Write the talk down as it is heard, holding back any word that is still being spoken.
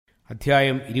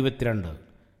അധ്യായം 22.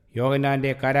 യോഹന്നാൻ്റെ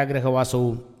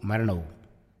കാരാഗ്രഹവാസവും മരണവും.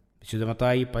 വിശുദ്ധ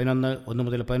മത്തായി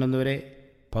 11:1-11 വരെ,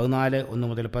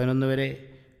 14:1-11 വരെ,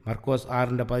 മർക്കോസ്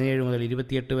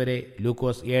 6:17-28 വരെ,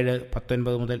 ലൂക്കോസ്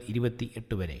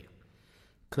 7:19-28 വരെ.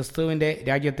 ക്രിസ്തുവിൻ്റെ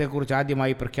രാജ്യത്തെക്കുറിച്ച്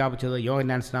ആദ്യമായി പ്രഖ്യാപിച്ചത്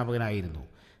യോഹന്നാൻ സ്നാപകനായിരുന്നു.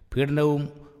 പീഡനവും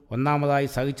ഒന്നാമതായി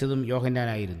സഹിച്ചതും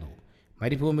യോഹന്നാനായിരുന്നു.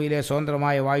 മരുഭൂമിയിലെ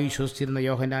സ്വതന്ത്രമായ വായു ശ്വസിച്ചിരുന്ന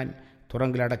യോഹന്നാൻ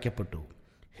തുറങ്കിലടയ്ക്കപ്പെട്ടു.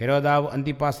 ഹെരോദാവ്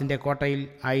അന്തിപ്പാസിൻ്റെ കോട്ടയിൽ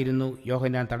ആയിരുന്നു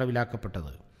യോഹന്നാൻ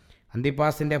തടവിലാക്കപ്പെട്ടത്.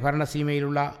 അന്തിപ്പാസിൻ്റെ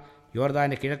ഭരണസീമയിലുള്ള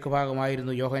യോർദാൻ്റെ കിഴക്ക്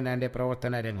ഭാഗമായിരുന്നു യോഹന്നാൻ്റെ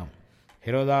പ്രവർത്തന രംഗം.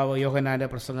 ഹെരോദാവ് യോഹന്നാൻ്റെ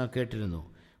പ്രസംഗം കേട്ടിരുന്നു.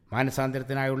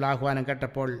 മാനസാന്തരത്തിനായുള്ള ആഹ്വാനം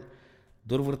കേട്ടപ്പോൾ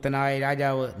ദുർവൃത്തനായ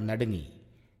രാജാവ് നടുങ്ങി.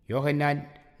 യോഹന്നാൻ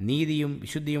നീതിയും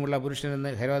വിശുദ്ധിയുമുള്ള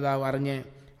പുരുഷനെന്ന് ഹെരോദാവ് അറിഞ്ഞ്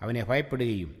അവനെ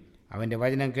ഭയപ്പെടുകയും അവൻ്റെ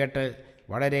വചനം കേട്ട്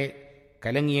വളരെ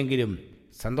കലങ്ങിയെങ്കിലും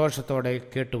സന്തോഷത്തോടെ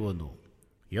കേട്ടുപോന്നു.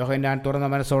 യോഹന്നാൻ തുറന്ന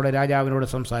മനസ്സോടെ രാജാവിനോട്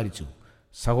സംസാരിച്ചു.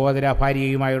 സഹോദര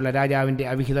ഭാര്യയുമായുള്ള രാജാവിൻ്റെ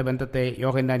അവിഹിത ബന്ധത്തെ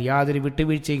യോഹന്നാൻ യാതൊരു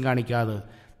വിട്ടുവീഴ്ചയും കാണിക്കാതെ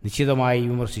നിശ്ചിതമായി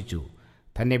വിമർശിച്ചു.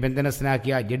 തന്നെ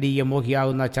ബന്ധനസ്ഥനാക്കിയ ജഡീയ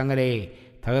മോഹിയാവുന്ന ചങ്ങലയെ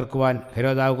തകർക്കുവാൻ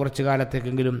ഹെരോദാവ് കുറച്ചു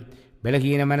കാലത്തേക്കെങ്കിലും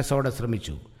ബലഹീന മനസ്സോടെ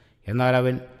ശ്രമിച്ചു. എന്നാൽ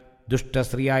അവൻ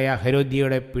ദുഷ്ടസ്ത്രീയായ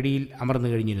ഹെരോദ്യയുടെ പിടിയിൽ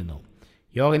അമർന്നു കഴിഞ്ഞിരുന്നു.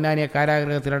 യോഹന്നാനെ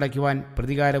കാരാഗ്രഹത്തിലടയ്ക്കുവാൻ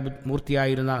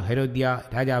പ്രതികാരമൂർത്തിയായിരുന്ന ഹെരോദ്യ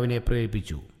രാജാവിനെ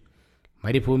പ്രേരിപ്പിച്ചു.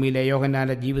 മരുഭൂമിയിലെ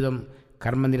യോഹന്നാൻ്റെ ജീവിതം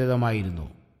കർമ്മനിരതമായിരുന്നു.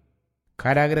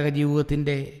 കാരാഗ്രഹ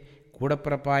ജീവിതത്തിൻ്റെ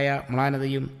കൂടപ്പിറപ്പായ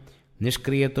മ്ലാനതയും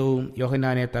നിഷ്ക്രിയത്വവും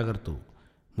യോഹന്നാനെ തകർത്തു.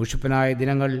 മുഷിപ്പനായ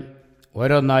ദിനങ്ങൾ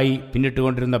ഓരോന്നായി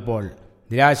പിന്നിട്ടുകൊണ്ടിരുന്നപ്പോൾ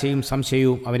നിരാശയും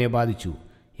സംശയവും അവനെ ബാധിച്ചു.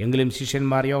 എങ്കിലും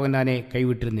ശിഷ്യന്മാർ യോഹന്നാനെ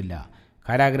കൈവിട്ടിരുന്നില്ല.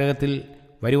 കാരാഗ്രഹത്തിൽ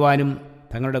വരുവാനും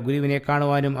തങ്ങളുടെ ഗുരുവിനെ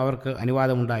കാണുവാനും അവർക്ക്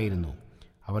അനുവാദമുണ്ടായിരുന്നു.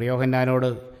 അവർ യോഹന്നാനോട്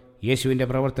യേശുവിൻ്റെ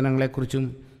പ്രവർത്തനങ്ങളെക്കുറിച്ചും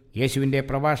യേശുവിൻ്റെ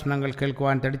പ്രഭാഷണങ്ങൾ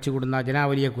കേൾക്കുവാൻ തടിച്ചുകൂടുന്ന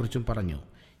ജനാവലിയെക്കുറിച്ചും പറഞ്ഞു.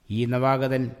 ഈ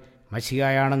നവാഗതൻ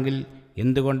മശിഹായാണെങ്കിൽ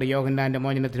എന്തുകൊണ്ട് യോഹന്നാൻ്റെ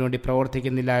മോചനത്തിനു വേണ്ടി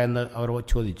പ്രവർത്തിക്കുന്നില്ല എന്ന് അവർ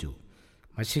ചോദിച്ചു.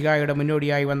 മശിഹായുടെ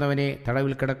മുന്നോടിയായി വന്നവനെ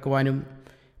തടവിൽ കിടക്കുവാനും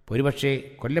ഒരുപക്ഷെ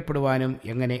കൊല്ലപ്പെടുവാനും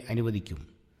എങ്ങനെ അനുവദിക്കും?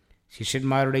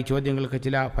 ശിഷ്യന്മാരുടെ ചോദ്യങ്ങൾക്ക്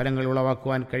ചില ഫലങ്ങൾ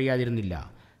ഉളവാക്കുവാൻ കഴിയാതിരുന്നില്ല.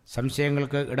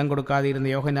 സംശയങ്ങൾക്ക് ഇടം കൊടുക്കാതിരുന്ന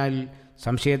യോഹന്നാനിൽ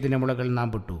സംശയത്തിൻ്റെ മുളകൾ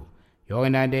നാമ്പിട്ടു.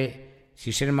 യോഹന്നാൻ്റെ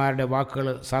ശിഷ്യന്മാരുടെ വാക്കുകൾ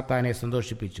സാത്താനെ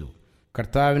സന്തോഷിപ്പിച്ചു.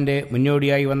 കർത്താവിൻ്റെ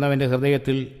മുന്നോടിയായി വന്നവൻ്റെ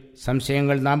ഹൃദയത്തിൽ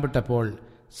സംശയങ്ങൾ നാമ്പിട്ടപ്പോൾ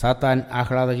സാത്താൻ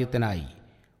ആഹ്ലാദചിത്തനായി.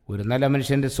 ഒരു നല്ല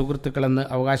മനുഷ്യൻ്റെ സുഹൃത്തുക്കളെന്ന്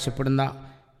അവകാശപ്പെടുന്ന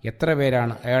എത്ര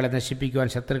പേരാണ് അയാളെ നശിപ്പിക്കുവാൻ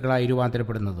ശത്രുക്കളായി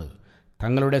രൂപാന്തരപ്പെടുന്നത്?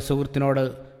 തങ്ങളുടെ സുഹൃത്തിനോട്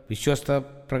വിശ്വസ്ത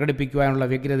പ്രകടിപ്പിക്കുവാനുള്ള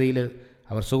വ്യഗ്രതയിൽ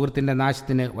അവർ സുഹൃത്തിൻ്റെ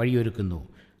നാശത്തിന് വഴിയൊരുക്കുന്നു.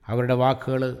 അവരുടെ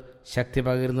വാക്കുകൾ ശക്തി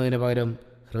പകരുന്നതിന് പകരം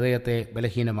ഹൃദയത്തെ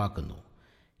ബലഹീനമാക്കുന്നു.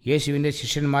 യേശുവിൻ്റെ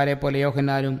ശിഷ്യന്മാരെ പോലെ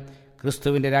യോഹന്നാനും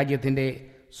ക്രിസ്തുവിൻ്റെ രാജ്യത്തിൻ്റെ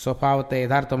സ്വഭാവത്തെ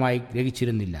യഥാർത്ഥമായി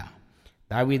ഗ്രഹിച്ചിരുന്നില്ല.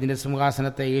 ദാവീദിൻ്റെ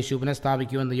സിംഹാസനത്തെ യേശു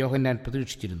പുനഃസ്ഥാപിക്കുമെന്ന് യോഹന്നാൻ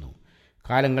പ്രതീക്ഷിച്ചിരുന്നു.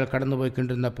 കാലങ്ങൾ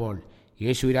കടന്നുപോയിക്കൊണ്ടിരുന്നപ്പോൾ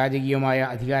യേശു രാജകീയമായ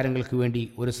അധികാരങ്ങൾക്ക് വേണ്ടി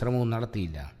ഒരു ശ്രമവും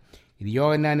നടത്തിയില്ല. ഇത്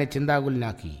യോഹന്നാനെ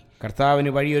ചിന്താകുലനാക്കി.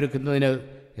 കർത്താവിന് വഴിയൊരുക്കുന്നതിന്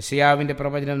യെശയ്യാവിൻ്റെ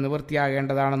പ്രവചനം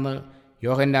നിവൃത്തിയാകേണ്ടതാണെന്ന്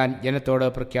യോഹന്നാൻ ജനത്തോട്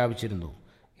പ്രഖ്യാപിച്ചിരുന്നു.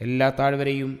 എല്ലാ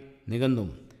താഴ്വരയും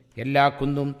നികന്നും എല്ലാ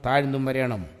കുന്നും താഴ്ന്നും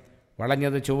വരേണം.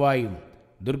 വളഞ്ഞത് ചൊവ്വായും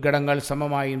ദുർഘടങ്ങൾ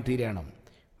സമമായും തീരണം.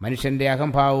 മനുഷ്യൻ്റെ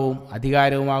അഹംഭാവവും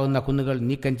അധികാരവുമാകുന്ന കുന്നുകൾ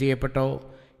നീക്കം ചെയ്യപ്പെട്ടോ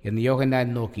എന്ന് യോഹന്നാൻ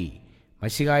നോക്കി.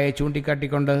 മശിഹായെ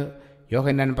ചൂണ്ടിക്കാട്ടിക്കൊണ്ട്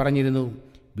യോഹന്നാൻ പറഞ്ഞിരുന്നു,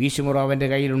 വീശുമുറ അവൻ്റെ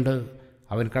കയ്യിലുണ്ട്.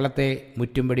 അവൻ കളത്തെ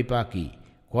മുറ്റും വെടിപ്പാക്കി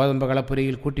ഗോതമ്പ്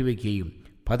കളപ്പുരയിൽ കൂട്ടിവെക്കുകയും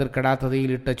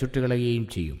പതിർക്കെടാത്തതയിലിട്ട് ചുട്ടുകളയുകയും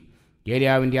ചെയ്യും.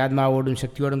 ഏലിയാവിൻ്റെ ആത്മാവോടും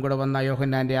ശക്തിയോടും കൂടെ വന്ന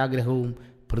യോഹന്നാൻ്റെ ആഗ്രഹവും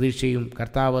പ്രതീക്ഷയും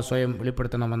കർത്താവ് സ്വയം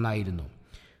വെളിപ്പെടുത്തണമെന്നായിരുന്നു.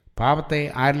 പാപത്തെ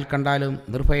ആരിൽ കണ്ടാലും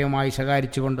നിർഭയമായി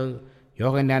ശകാരിച്ചുകൊണ്ട്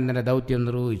യോഹന്നാൻ തൻ്റെ ദൗത്യം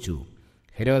നിർവഹിച്ചു.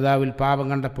 ഹെരോദാവിൽ പാപം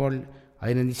കണ്ടപ്പോൾ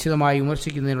അതിനെ നിശ്ചിതമായി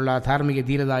വിമർശിക്കുന്നതിനുള്ള ധാർമ്മിക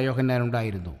ധീരത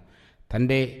യോഹന്നാനുണ്ടായിരുന്നു.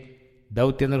 തൻ്റെ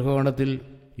ദൗത്യനിർവഹണത്തിൽ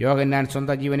യോഹന്നാൻ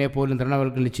സ്വന്തം ജീവനെ പോലും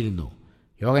തൃണവൽക്കരിച്ചിരുന്നു.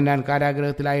 യോഹന്നാൻ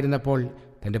കാരാഗ്രഹത്തിലായിരുന്നപ്പോൾ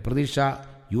തൻ്റെ പ്രതീക്ഷ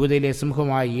യൂദയിലെ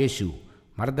സിംഹമായ യേശു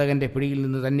മർദ്ദകൻ്റെ പിടിയിൽ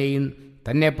നിന്ന് തന്നെയും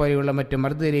തന്നെപ്പോലെയുള്ള മറ്റ്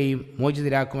മർദ്ദരെയും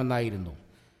മോചിതരാക്കുമെന്നായിരുന്നു.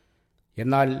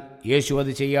 എന്നാൽ യേശു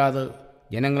അത് ചെയ്യാതെ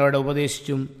ജനങ്ങളോട്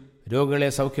ഉപദേശിച്ചും രോഗികളെ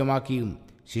സൗഖ്യമാക്കിയും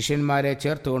ശിഷ്യന്മാരെ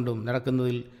ചേർത്തുകൊണ്ടും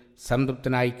നടക്കുന്നതിൽ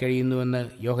സംതൃപ്തനായി കഴിയുന്നുവെന്ന്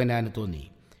യോഹന്നാന് തോന്നി.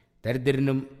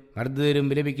 ദരിദ്രരും മർദ്ദിതരും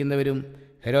വിലപിക്കുന്നവരും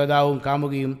ഹെരോദാവും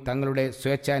കാമുകിയും തങ്ങളുടെ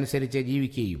സ്വേച്ഛ അനുസരിച്ച്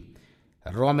ജീവിക്കുകയും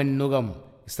റോമൻ നുകം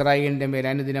ഇസ്രായേലിൻ്റെ മേൽ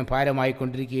അനുദിനം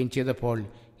ഭാരമായിക്കൊണ്ടിരിക്കുകയും ചെയ്തപ്പോൾ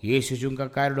യേശു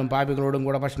ചുങ്കക്കാരോടും പാപികളോടും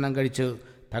കൂടെ ഭക്ഷണം കഴിച്ച്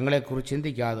തങ്ങളെക്കുറിച്ച്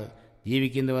ചിന്തിക്കാതെ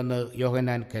ജീവിക്കുന്നുവെന്ന്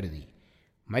യോഹന്നാൻ കരുതി.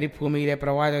 മരുഭൂമിയിലെ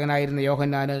പ്രവാചകനായിരുന്ന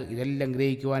യോഹന്നാന് ഇതെല്ലാം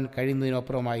ഗ്രഹിക്കുവാൻ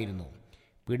കഴിയുന്നതിനപ്പുറമായിരുന്നു.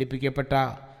 പീഡിപ്പിക്കപ്പെട്ട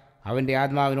അവൻ്റെ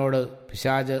ആത്മാവിനോട്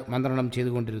പിശാച് മന്ത്രണം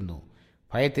ചെയ്തുകൊണ്ടിരുന്നു.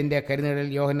 ഭയത്തിൻ്റെ കരുനിഴൽ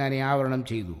യോഹന്നാനെ ആവരണം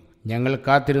ചെയ്തു. ഞങ്ങൾ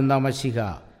കാത്തിരുന്ന മശിഹ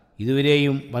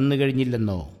ഇതുവരെയും വന്നു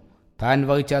കഴിഞ്ഞില്ലെന്നോ? താൻ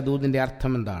വഹിച്ച ദൂതിൻ്റെ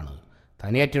അർത്ഥമെന്താണ്?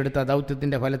 താൻ ഏറ്റെടുത്ത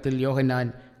ദൗത്യത്തിൻ്റെ ഫലത്തിൽ യോഹന്നാൻ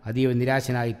അതീവ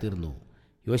നിരാശനായിത്തീർന്നു.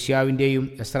 യോശിയാവിൻ്റെയും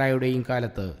എസ്രായുടെയും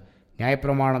കാലത്ത്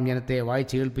ന്യായപ്രമാണം ജനത്തെ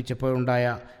വായിച്ചു കേൾപ്പിച്ചപ്പോഴുണ്ടായ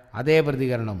അതേ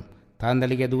പ്രതികരണം താൻ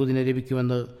നൽകിയ ദൂതിന്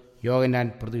ലഭിക്കുമെന്ന് യോഹന്നാൻ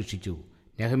പ്രതീക്ഷിച്ചു.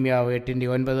 നെഹമ്യാവ്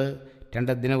 8:9,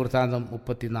 2 ദിനവൃത്താന്തം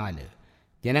 34.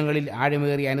 ജനങ്ങളിൽ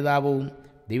ആഴമേറിയ അനുതാപവും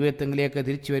ദൈവത്വങ്ങളിലേക്ക്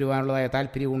തിരിച്ചു വരുവാനുള്ളതായ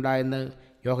താല്പര്യവും ഉണ്ടായെന്ന്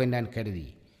യോഹന്നാൻ കരുതി.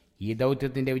 ഈ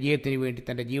ദൗത്യത്തിൻ്റെ വിജയത്തിനു വേണ്ടി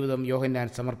തൻ്റെ ജീവിതം യോഹന്നാൻ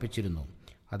സമർപ്പിച്ചിരുന്നു.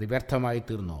 അത് വ്യർത്ഥമായി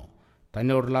തീർന്നോ?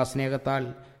 തന്നോടുള്ള സ്നേഹത്താൽ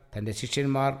തൻ്റെ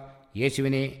ശിഷ്യന്മാർ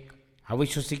യേശുവിനെ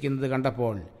അവിശ്വസിക്കുന്നത്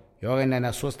കണ്ടപ്പോൾ യോഹന്നാൻ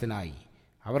അസ്വസ്ഥനായി.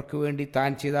 അവർക്ക് വേണ്ടി താൻ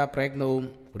ചെയ്ത പ്രയത്നവും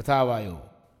വൃഥാവായോ?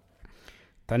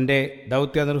 തൻ്റെ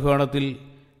ദൗത്യനിർവഹണത്തിൽ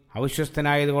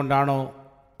അവിശ്വസ്തനായതുകൊണ്ടാണോ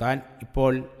താൻ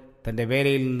ഇപ്പോൾ തൻ്റെ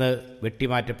വേലയിൽ നിന്ന്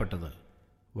വെട്ടിമാറ്റപ്പെട്ടത്?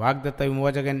 വാഗ്ദത്ത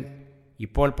വിമോചകൻ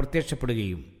ഇപ്പോൾ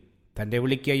പ്രത്യക്ഷപ്പെടുകയും തൻ്റെ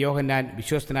വിളിക്ക് യോഹന്നാൻ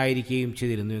വിശ്വസ്തനായിരിക്കുകയും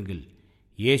ചെയ്തിരുന്നുവെങ്കിൽ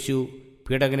യേശു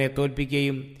പീഡകനെ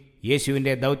തോൽപ്പിക്കുകയും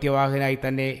യേശുവിൻ്റെ ദൗത്യവാഹനായി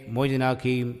തന്നെ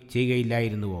മോചനാക്കുകയും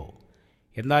ചെയ്യുകയില്ലായിരുന്നുവോ?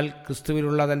 എന്നാൽ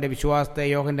ക്രിസ്തുവിലുള്ള തൻ്റെ വിശ്വാസത്തെ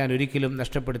യോഹന്നാൻ ഒരിക്കലും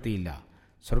നഷ്ടപ്പെടുത്തിയില്ല.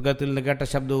 സ്വർഗത്തിൽ നിന്ന് കേട്ട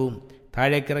ശബ്ദവും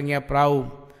താഴേക്കിറങ്ങിയ പ്രാവും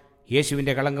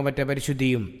യേശുവിൻ്റെ കളങ്കമറ്റ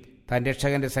പരിശുദ്ധിയും താൻ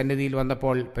രക്ഷകൻ്റെ സന്നിധിയിൽ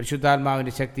വന്നപ്പോൾ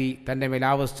പരിശുദ്ധാത്മാവിൻ്റെ ശക്തി തൻ്റെ മേൽ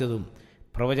ആവസിച്ചതും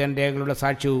പ്രവചനരേഖകളുടെ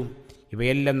സാക്ഷ്യവും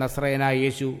ഇവയെല്ലാം നസ്രയനായ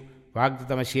യേശു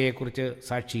വാഗ്ദത്ത മശിഹയെക്കുറിച്ച്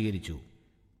സാക്ഷീകരിച്ചു.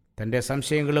 തൻ്റെ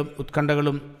സംശയങ്ങളും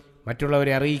ഉത്കണ്ഠകളും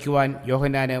മറ്റുള്ളവരെ അറിയിക്കുവാൻ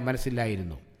യോഹന്നാന്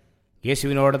മനസ്സില്ലായിരുന്നു.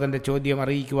 യേശുവിനോട് തൻ്റെ ചോദ്യം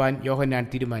അറിയിക്കുവാൻ യോഹന്നാൻ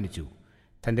തീരുമാനിച്ചു.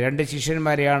 തൻ്റെ 2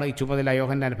 ശിഷ്യന്മാരെയാണ് ഈ ചുമതല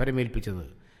യോഹന്നാൻ പരമേൽപ്പിച്ചത്.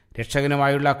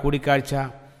 രക്ഷകനുമായുള്ള കൂടിക്കാഴ്ച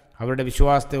അവരുടെ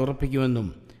വിശ്വാസത്തെ ഉറപ്പിക്കുമെന്നും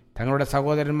തങ്ങളുടെ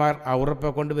സഹോദരന്മാർ ആ ഉറപ്പ്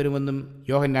കൊണ്ടുവരുമെന്നും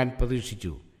യോഹന്നാൻ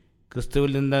പ്രതീക്ഷിച്ചു.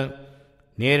 ക്രിസ്തുവിൽ നിന്ന്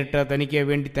നേരിട്ട്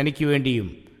തനിക്ക് വേണ്ടിയും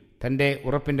തൻ്റെ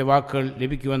ഉറപ്പിൻ്റെ വാക്കുകൾ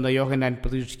ലഭിക്കുമെന്ന് യോഹന്നാൻ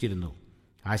പ്രതീക്ഷിച്ചിരുന്നു.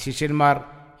 ആ ശിഷ്യന്മാർ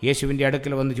യേശുവിൻ്റെ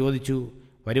അടുക്കൽ വന്ന് ചോദിച്ചു,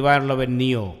 വരുവാനുള്ളവൻ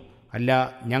നീയോ, അല്ല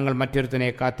ഞങ്ങൾ മറ്റൊരുത്തനെ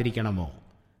കാത്തിരിക്കണമോ?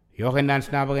 യോഹന്നാൻ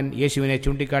സ്നാപകൻ യേശുവിനെ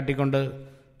ചൂണ്ടിക്കാട്ടിക്കൊണ്ട്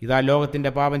ഇതാ ലോകത്തിൻ്റെ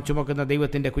പാപം ചുമക്കുന്ന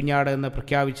ദൈവത്തിൻ്റെ കുഞ്ഞാട് എന്ന്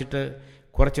പ്രഖ്യാപിച്ചിട്ട്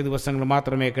കുറച്ച് ദിവസങ്ങൾ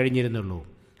മാത്രമേ കഴിഞ്ഞിരുന്നുള്ളൂ.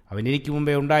 അവൻ എനിക്ക്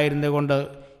മുമ്പേ ഉണ്ടായിരുന്നത് കൊണ്ട്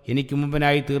എനിക്ക്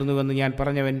മുമ്പനായി തീർന്നുവെന്ന് ഞാൻ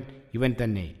പറഞ്ഞവൻ ഇവൻ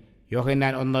തന്നെ.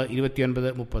 യോഹന്നാൻ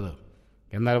 1:29-30.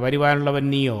 എന്നാൽ വരുവാനുള്ളവൻ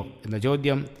നീയോ എന്ന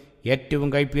ചോദ്യം ഏറ്റവും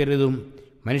കൈപ്പേറിയതും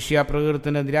മനുഷ്യ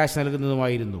പ്രകൃതത്തിന് നിരാശ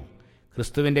നൽകുന്നതുമായിരുന്നു.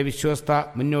 ക്രിസ്തുവിൻ്റെ വിശ്വസ്ത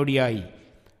മുന്നോടിയായി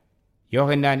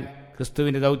യോഹന്നാൻ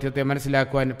ക്രിസ്തുവിൻ്റെ ദൗത്യത്തെ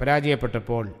മനസ്സിലാക്കുവാൻ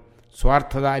പരാജയപ്പെട്ടപ്പോൾ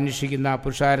സ്വാർത്ഥത അന്വേഷിക്കുന്ന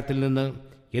പുരുഷാരത്തിൽ നിന്ന്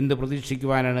എന്ത്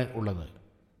പ്രതീക്ഷിക്കുവാനാണ് ഉള്ളത്?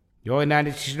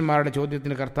 യോഹന്നാൻ്റെ ശിഷ്യന്മാരുടെ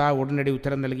ചോദ്യത്തിന് കർത്താവ് ഉടനടി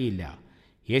ഉത്തരം നൽകിയില്ല.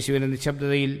 യേശുവിൻ്റെ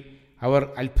നിശബ്ദതയിൽ അവർ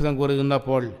അത്ഭുതം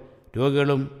കൂറുന്നപ്പോൾ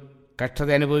രോഗികളും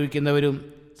കഷ്ടത അനുഭവിക്കുന്നവരും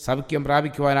സൗഖ്യം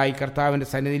പ്രാപിക്കുവാനായി കർത്താവിൻ്റെ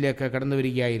സന്നിധിയിലേക്ക് കടന്നു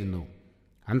വരികയായിരുന്നു.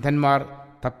 അന്ധന്മാർ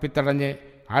തപ്പിത്തടഞ്ഞ്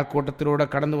ആൾക്കൂട്ടത്തിലൂടെ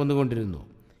കടന്നു വന്നുകൊണ്ടിരുന്നു.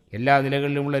 എല്ലാ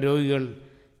നിലകളിലുമുള്ള രോഗികൾ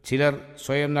ചിലർ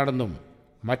സ്വയം നടന്നും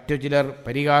മറ്റു ചിലർ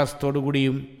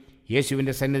പരിഹാസത്തോടുകൂടിയും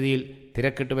യേശുവിൻ്റെ സന്നിധിയിൽ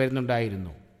തിരക്കിട്ട്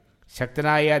വരുന്നുണ്ടായിരുന്നു.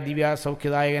 ശക്തനായ ദിവ്യ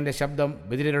സൗഖ്യദായകൻ്റെ ശബ്ദം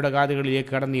ബധിരരുടെ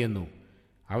കാതുകളിലേക്ക് കടന്നു ചെന്നു.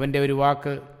 അവൻ്റെ ഒരു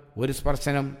വാക്ക്, ഒരു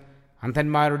സ്പർശനം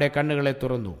അന്ധന്മാരുടെ കണ്ണുകളെ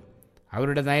തുറന്നു.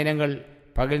 അവരുടെ നയനങ്ങൾ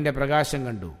പകലിൻ്റെ പ്രകാശം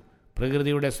കണ്ടു.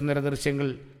 പ്രകൃതിയുടെ സുന്ദര ദൃശ്യങ്ങൾ,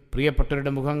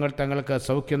 പ്രിയപ്പെട്ടവരുടെ മുഖങ്ങൾ, തങ്ങൾക്ക്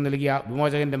സൗഖ്യം നൽകിയ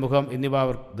വിമോചകൻ്റെ മുഖം എന്നിവ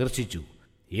അവർ ദർശിച്ചു.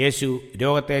 യേശു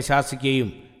രോഗത്തെ ശാസിക്കുകയും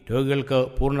രോഗികൾക്ക്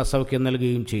പൂർണ്ണ സൗഖ്യം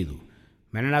നൽകുകയും ചെയ്തു.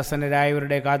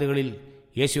 മരണാസന്നരായവരുടെ കാതുകളിൽ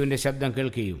യേശുവിൻ്റെ ശബ്ദം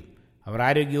കേൾക്കുകയും അവർ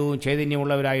ആരോഗ്യവും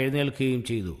ചൈതന്യമുള്ളവരായി എഴുന്നേൽക്കുകയും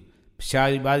ചെയ്തു.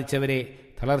 പിശാച് ബാധിച്ചവരെ,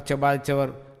 തളർച്ച ബാധിച്ചവർ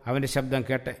അവൻ്റെ ശബ്ദം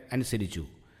കേട്ട് അനുസരിച്ചു.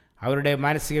 അവരുടെ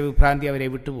മാനസിക വിഭ്രാന്തി അവരെ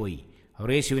വിട്ടുപോയി. അവർ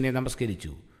യേശുവിനെ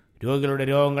നമസ്കരിച്ചു. രോഗികളുടെ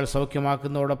രോഗങ്ങൾ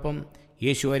സൗഖ്യമാക്കുന്നതോടൊപ്പം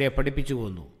യേശു അവരെ പഠിപ്പിച്ചു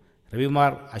പോന്നു.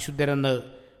 റവിമാർ, അശുദ്ധരെന്ന്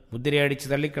മുദ്രയടിച്ച്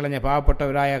തള്ളിക്കളഞ്ഞ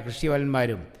പാവപ്പെട്ടവരായ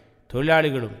കൃഷിവലന്മാരും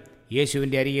തൊഴിലാളികളും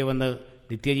യേശുവിൻ്റെ അരികെ വന്ന്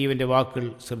നിത്യജീവൻ്റെ വാക്കുകൾ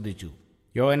ശ്രദ്ധിച്ചു.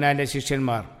 യോഹന്നാൻ്റെ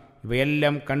ശിഷ്യന്മാർ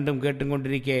ഇവയെല്ലാം കണ്ടും കേട്ടും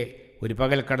കൊണ്ടിരിക്കെ ഒരു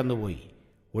പകൽ കടന്നുപോയി.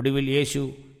 ഒടുവിൽ യേശു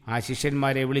ആ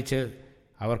ശിഷ്യന്മാരെ വിളിച്ച്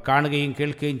അവർ കാണുകയും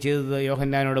കേൾക്കുകയും ചെയ്തത്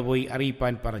യോഹന്നാനോട് പോയി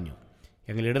അറിയിപ്പാൻ പറഞ്ഞു.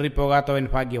 എങ്കിൽ ഇടറിപ്പോകാത്തവൻ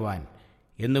ഭാഗ്യവാൻ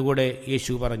എന്നുകൂടെ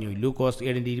യേശു പറഞ്ഞു. ലൂക്കോസ്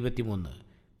 7:23.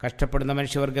 കഷ്ടപ്പെടുന്ന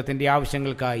മനുഷ്യവർഗത്തിൻ്റെ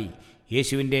ആവശ്യങ്ങൾക്കായി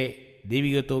യേശുവിൻ്റെ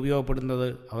ദൈവികത്വം ഉപയോഗപ്പെടുന്നത്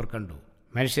അവർ കണ്ടു.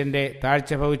 മനുഷ്യൻ്റെ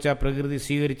താഴ്ച ഭവിച്ച പ്രകൃതി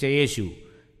സ്വീകരിച്ച യേശു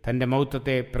തൻ്റെ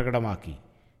മഹത്വത്തെ പ്രകടമാക്കി.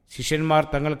 ശിഷ്യന്മാർ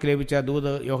തങ്ങൾക്ക് ലഭിച്ച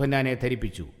ദൂത് യോഹന്നാനെ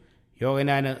ധരിപ്പിച്ചു.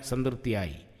 യോഹന്നാന്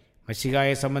സംതൃപ്തിയായി.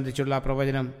 മശിഹായെ സംബന്ധിച്ചുള്ള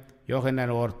പ്രവചനം യോഹന്നാൻ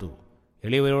ഓർത്തു.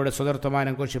 എളിയവരോട്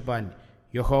സ്വതർത്ഥമാനം ഘോഷിപ്പാൻ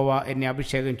യഹോവ എന്നെ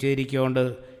അഭിഷേകം ചെയ്തിരിക്കൊണ്ട്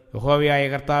യഹോവയായ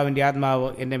കർത്താവിൻ്റെ ആത്മാവ്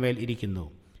എൻ്റെ മേൽ ഇരിക്കുന്നു.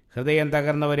 ഹൃദയം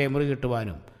തകർന്നവരെ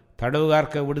മുറികിട്ടുവാനും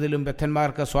തടവുകാർക്ക് വിടുതലും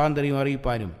ബദ്ധന്മാർക്ക് സ്വാതന്ത്ര്യം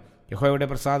അറിയിപ്പാനും യഹോവയുടെ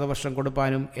പ്രസാദവർഷം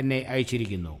കൊടുപ്പാനും എന്നെ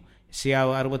അയച്ചിരിക്കുന്നു.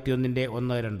 യെശയ്യാവ്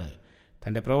 61:1-2.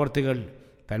 തൻ്റെ പ്രവൃത്തികൾ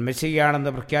താൻ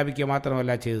മെസ്സിഹയാണെന്ന് പ്രഖ്യാപിക്കുക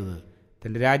മാത്രമല്ല ചെയ്തത്,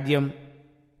 തൻ്റെ രാജ്യം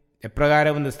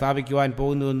എപ്രകാരമെന്ന് സ്ഥാപിക്കുവാൻ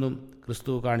പോകുന്നുവെന്നും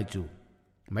ക്രിസ്തു കാണിച്ചു.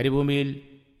 മരുഭൂമിയിൽ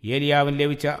ഏലിയാവിന്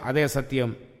ലഭിച്ച അതേ സത്യം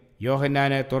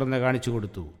യോഹന്നാന് തുറന്ന് കാണിച്ചു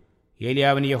കൊടുത്തു.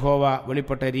 ഏലിയാവിന് യഹോവ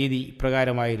വെളിപ്പെട്ട രീതി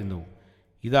ഇപ്രകാരമായിരുന്നു: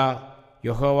 ഇതാ,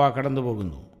 യഹോവ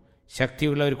കടന്നുപോകുന്നു.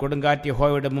 ശക്തിയുള്ള ഒരു കൊടുങ്കാറ്റ്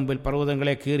യഹോവയുടെ മുമ്പിൽ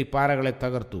പർവ്വതങ്ങളെ കീറി പാറകളെ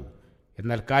തകർത്തു.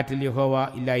 എന്നാൽ കാറ്റിൽ യഹോവ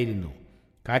ഇല്ലായിരുന്നു.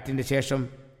 കാറ്റിൻ്റെ ശേഷം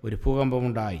ഒരു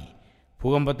ഭൂകമ്പമുണ്ടായി.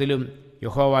 ഭൂകമ്പത്തിലും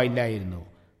യഹോവ ഇല്ലായിരുന്നു.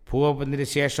 ഭൂകമ്പത്തിന്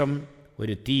ശേഷം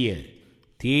ഒരു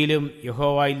തീയിലും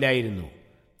യഹോവ ഇല്ലായിരുന്നു.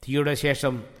 തീയുടെ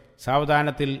ശേഷം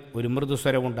സാവധാനത്തിൽ ഒരു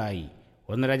മൃദുസ്വരമുണ്ടായി.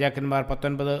 1 രാജാക്കന്മാർ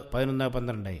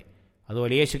 19:11-12.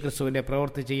 അതുപോലെ യേശുക്രിസ്തുവിൻ്റെ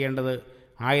പ്രവൃത്തി ചെയ്യേണ്ടത്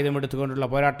ആയുധമെടുത്തുകൊണ്ടുള്ള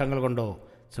പോരാട്ടങ്ങൾ കൊണ്ടോ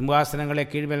സിംഹാസനങ്ങളെ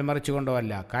കീഴ്മേൽ മറിച്ചുകൊണ്ടോ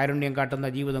അല്ല, കാരുണ്യം കാട്ടുന്ന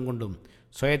ജീവിതം കൊണ്ടും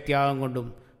സ്വയത്യാഗം കൊണ്ടും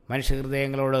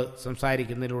മനുഷ്യഹൃദയങ്ങളോട്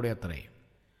സംസാരിക്കുന്നതിലൂടെ അത്രേ.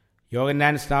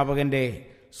 യോഹന്നാൻ സ്നാപകൻ്റെ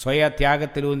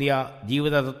സ്വയത്യാഗത്തിലൂന്നിയ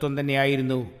ജീവിത തത്വം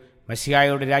തന്നെയായിരുന്നു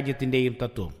മശിഹായുടെ രാജ്യത്തിൻ്റെയും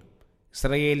തത്വം.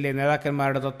 ഇസ്രായേലിലെ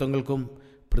നേതാക്കന്മാരുടെ തത്വങ്ങൾക്കും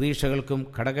പ്രതീക്ഷകൾക്കും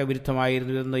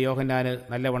ഘടകവിരുദ്ധമായിരുന്നുവെന്ന് യോഹന്നാന്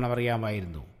നല്ലവണ്ണം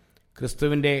അറിയാമായിരുന്നു.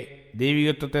 ക്രിസ്തുവിൻ്റെ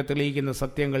ദൈവികത്വത്തെ തെളിയിക്കുന്ന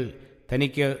സത്യങ്ങൾ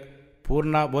തനിക്ക്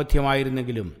പൂർണ്ണ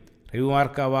ബോധ്യമായിരുന്നെങ്കിലും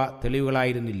റവിമാർക്ക് അവ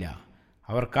തെളിവുകളായിരുന്നില്ല.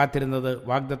 അവർ കാത്തിരുന്നത്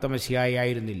വാഗ്ദത്ത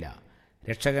മശിഹായായിരുന്നില്ല.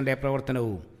 രക്ഷകൻ്റെ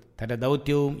പ്രവർത്തനവും തൻ്റെ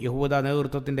ദൗത്യവും യഹൂദ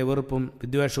നേതൃത്വത്തിൻ്റെ വെറുപ്പും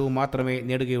വിദ്വേഷവും മാത്രമേ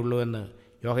നേടുകയുള്ളൂ എന്ന്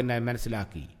യോഹന്നാൻ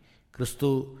മനസ്സിലാക്കി. ക്രിസ്തു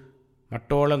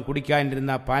മട്ടോളം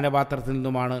കുടിക്കാനിരുന്ന പാനപാത്രത്തിൽ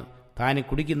നിന്നുമാണ് താൻ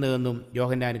കുടിക്കുന്നതെന്നും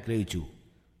യോഹന്നാൻ ഗ്രഹിച്ചു.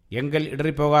 എങ്കൽ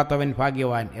ഇടറിപ്പോകാത്തവൻ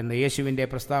ഭാഗ്യവാൻ എന്ന യേശുവിൻ്റെ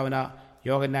പ്രസ്താവന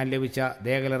യോഹന്നാൻ ലഭിച്ച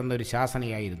ദയകലർന്നൊരു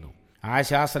ശാസനയായിരുന്നു. ആ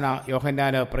ശാസന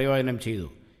യോഹന്നാന് പ്രയോജനം ചെയ്തു.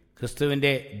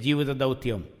 ക്രിസ്തുവിൻ്റെ ജീവിത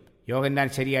ദൗത്യം യോഹന്നാൻ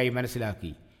ശരിയായി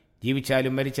മനസ്സിലാക്കി.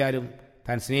 ജീവിച്ചാലും മരിച്ചാലും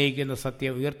താൻ സ്നേഹിക്കുന്ന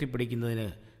സത്യം ഉയർത്തിപ്പിടിക്കുന്നതിന്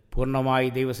പൂർണ്ണമായി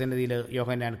ദൈവസന്നിധിയിൽ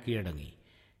യോഹന്നാൻ കീഴടങ്ങി.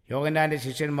 യോഹന്നാൻ്റെ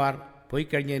ശിഷ്യന്മാർ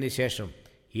പോയിക്കഴിഞ്ഞതിന് ശേഷം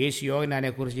യേശു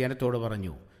യോഹന്നാനെക്കുറിച്ച് ജനത്തോട്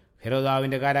പറഞ്ഞു.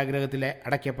 ഹെരോദാവിൻ്റെ കാരാഗ്രഹത്തിലെ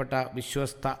അടയ്ക്കപ്പെട്ട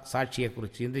വിശ്വസ്ത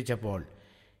സാക്ഷിയെക്കുറിച്ച് ചിന്തിച്ചപ്പോൾ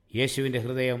യേശുവിൻ്റെ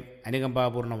ഹൃദയം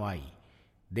അനുകമ്പാപൂർണമായി.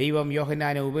 ദൈവം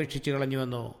യോഹന്നാനെ ഉപേക്ഷിച്ച്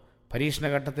കളഞ്ഞുവെന്നോ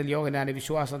പരീക്ഷണഘട്ടത്തിൽ യോഹന്നാൻ്റെ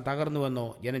വിശ്വാസം തകർന്നുവെന്നോ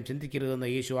ജനം ചിന്തിക്കരുതെന്ന്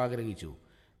യേശു ആഗ്രഹിച്ചു.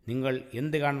 നിങ്ങൾ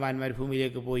എന്ത് കാണുവാൻ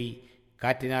മരുഭൂമിയിലേക്ക് പോയി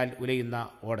കാറ്റിനാൽ ഉലയുന്ന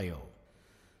ഓടയോ?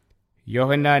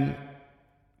 യോഹന്നാൻ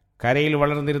കരയിൽ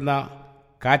വളർന്നിരുന്ന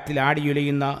കാറ്റിൽ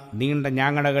ആടിയുലയുന്ന നീണ്ട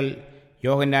ഞാങ്ങണകൾ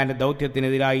യോഹന്നാൻ്റെ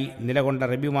ദൗത്യത്തിനെതിരായി നിലകൊണ്ട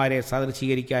റബിമാരെ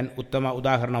സാദൃശീകരിക്കാൻ ഉത്തമ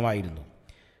ഉദാഹരണമായിരുന്നു.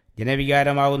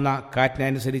 ജനവികാരമാവുന്ന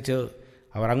കാറ്റിനനുസരിച്ച്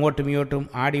അവർ അങ്ങോട്ടും ഇങ്ങോട്ടും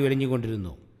ആടി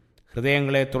ഉലഞ്ഞുകൊണ്ടിരുന്നു.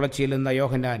 ഹൃദയങ്ങളെ തുളച്ചില്ലുന്ന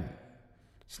യോഹന്നാൻ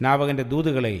സ്നാപകൻ്റെ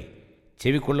ദൂതുകളെ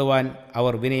ചെവിക്കൊള്ളുവാൻ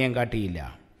അവർ വിനയം കാട്ടിയില്ല.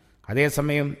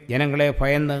 അതേസമയം ജനങ്ങളെ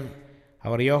ഭയന്ന്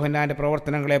അവർ യോഹന്നാൻ്റെ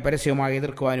പ്രവർത്തനങ്ങളെ പരസ്യമായി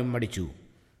എതിർക്കുവാനും മടിച്ചു.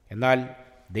 എന്നാൽ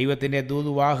ദൈവത്തിൻ്റെ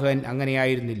ദൂതുവാഹകൻ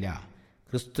അങ്ങനെയായിരുന്നില്ല.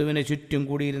 ക്രിസ്തുവിന് ചുറ്റും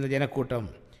കൂടിയിരുന്ന ജനക്കൂട്ടം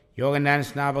യോഹന്നാൻ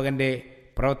സ്നാപകൻ്റെ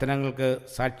പ്രവർത്തനങ്ങൾക്ക്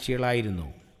സാക്ഷികളായിരുന്നു.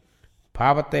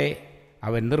 പാപത്തെ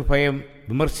അവൻ നിർഭയം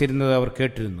വിമർശിച്ചിരുന്നത് അവർ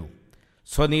കേട്ടിരുന്നു.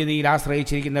 സ്വനീതിയിൽ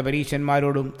ആശ്രയിച്ചിരിക്കുന്ന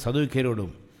പരീശന്മാരോടും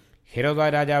സദൂക്യരോടും ഹെരോദ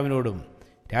രാജാവിനോടും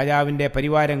രാജാവിൻ്റെ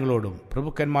പരിവാരങ്ങളോടും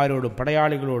പ്രഭുക്കന്മാരോടും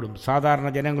പടയാളികളോടും സാധാരണ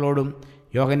ജനങ്ങളോടും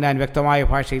യോഹന്നാൻ വ്യക്തമായ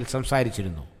ഭാഷയിൽ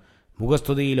സംസാരിച്ചിരുന്നു.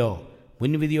 മുഖസ്തുതിയിലോ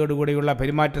മുൻവിധിയോടുകൂടിയുള്ള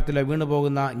പെരുമാറ്റത്തിലോ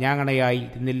വീണുപോകുന്ന ഞാങ്ങണയായി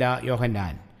ഇരുന്നില്ല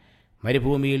യോഹന്നാൻ.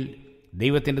 മരുഭൂമിയിൽ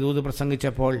ദൈവത്തിൻ്റെ ദൂത്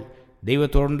പ്രസംഗിച്ചപ്പോൾ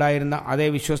ദൈവത്തോടുണ്ടായിരുന്ന അതേ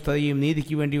വിശ്വസ്തതയും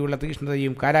നീതിക്ക് വേണ്ടിയുള്ള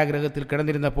തീക്ഷ്ണതയും കാരാഗ്രഹത്തിൽ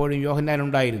കിടന്നിരുന്നപ്പോഴും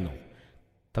യോഹന്നാനുണ്ടായിരുന്നു.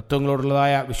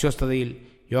 തത്വങ്ങളോടുള്ളതായ വിശ്വസ്തതയിൽ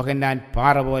യോഹന്നാൻ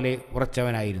പാറ പോലെ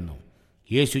ഉറച്ചവനായിരുന്നു.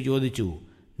 യേശു ചോദിച്ചു,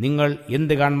 നിങ്ങൾ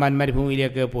എന്ത് കാണുവാൻ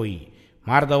മരുഭൂമിയിലേക്ക് പോയി?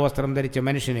 മാർദ്ദവവസ്ത്രം ധരിച്ച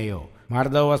മനുഷ്യനെയോ?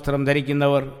 മാർദ്ദവവസ്ത്രം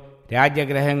ധരിക്കുന്നവർ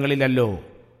രാജ്യഗ്രഹങ്ങളിലല്ലോ.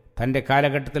 തൻ്റെ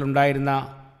കാലഘട്ടത്തിലുണ്ടായിരുന്ന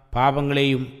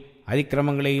പാപങ്ങളെയും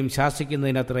അതിക്രമങ്ങളെയും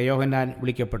ശാസിക്കുന്നതിനത്ര യോഹന്നാൻ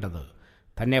വിളിക്കപ്പെട്ടത്.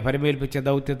 തന്നെ ഫലമേൽപ്പിച്ച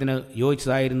ദൗത്യത്തിന്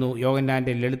യോജിച്ചതായിരുന്നു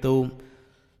യോഹന്നാൻ്റെ ലളിതവും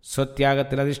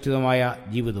സ്വത്യാഗത്തിലധിഷ്ഠിതമായ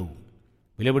ജീവിതവും.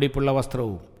 വിലപിടിപ്പുള്ള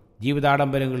വസ്ത്രവും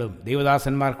ജീവിതാഡംബരങ്ങളും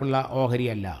ദൈവദാസന്മാർക്കുള്ള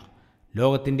ഓഹരിയല്ല.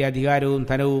 ലോകത്തിൻ്റെ അധികാരവും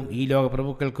ധനവും ഈ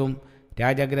ലോകപ്രഭുക്കൾക്കും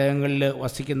രാജഗ്രഹങ്ങളിൽ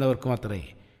വസിക്കുന്നവർക്കുമത്രേ.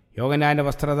 യോഹന്നാൻ്റെ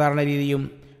വസ്ത്രധാരണ രീതിയും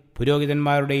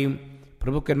പുരോഹിതന്മാരുടെയും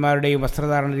പ്രഭുക്കന്മാരുടെയും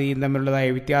വസ്ത്രധാരണ രീതിയും തമ്മിലുള്ളതായ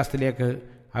വ്യത്യാസത്തിലേക്ക്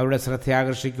അവരുടെ ശ്രദ്ധ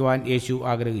ആകർഷിക്കുവാൻ യേശു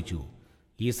ആഗ്രഹിച്ചു.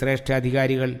 ഈ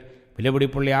ശ്രേഷ്ഠാധികാരികൾ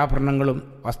വിലപിടിപ്പുള്ള ആഭരണങ്ങളും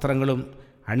വസ്ത്രങ്ങളും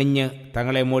അണിഞ്ഞ്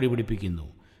തങ്ങളെ മോടി പിടിപ്പിക്കുന്നു.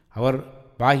 അവർ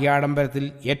ബാഹ്യാഡംബരത്തിൽ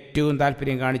ഏറ്റവും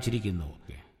താല്പര്യം കാണിച്ചിരിക്കുന്നു.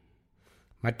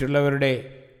 മറ്റുള്ളവരുടെ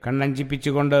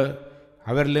കണ്ണഞ്ചിപ്പിച്ചുകൊണ്ട്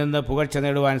അവരിൽ നിന്ന് പുകഴ്ച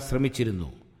നേടുവാൻ ശ്രമിച്ചിരുന്നു.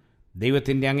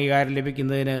 ദൈവത്തിൻ്റെ അംഗീകാരം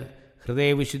ലഭിക്കുന്നതിന്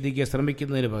ഹൃദയവിശുദ്ധിക്ക്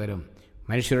ശ്രമിക്കുന്നതിന് പകരം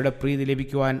മനുഷ്യരുടെ പ്രീതി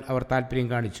ലഭിക്കുവാൻ അവർ താല്പര്യം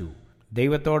കാണിച്ചു.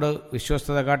 ദൈവത്തോട്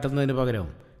വിശ്വസ്തത കാട്ടുന്നതിന് പകരം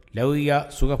ലൗകിക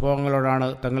സുഖഭോഗങ്ങളോടാണ്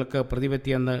തങ്ങൾക്ക്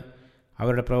പ്രതിപത്തിയെന്ന്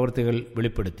അവരുടെ പ്രവൃത്തികൾ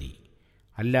വെളിപ്പെടുത്തി.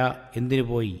 അല്ല, എന്തിനു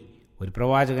പോയി? ഒരു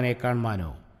പ്രവാചകനെ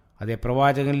കാണുവാനോ? അതേ,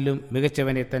 പ്രവാചകനിലും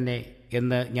മികച്ചവനെ തന്നെ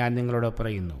എന്ന് ഞാൻ നിങ്ങളോട്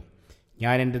പറയുന്നു.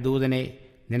 ഞാൻ എൻ്റെ ദൂതനെ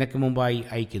നിനക്ക് മുമ്പായി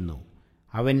അയക്കുന്നു.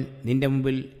 അവൻ നിൻ്റെ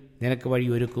മുമ്പിൽ നിനക്ക് വഴി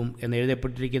ഒരുക്കും എന്ന്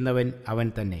എഴുതപ്പെട്ടിരിക്കുന്നവൻ അവൻ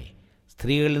തന്നെ.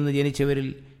 സ്ത്രീകളിൽ നിന്ന് ജനിച്ചവരിൽ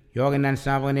യോഹന്നാൻ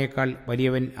സ്നാപകനേക്കാൾ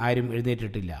വലിയവൻ ആരും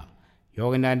എഴുന്നേറ്റിട്ടില്ല.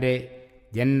 യോഹന്നാൻ്റെ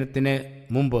ജനനത്തിന്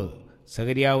മുമ്പ്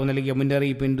സഖരിയാവ് നൽകിയ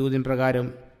മുന്നറിയിപ്പിൻ ദൂതിൻ പ്രകാരം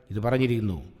ഇത്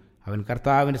പറഞ്ഞിരിക്കുന്നു: അവൻ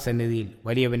കർത്താവിൻ്റെ സന്നിധിയിൽ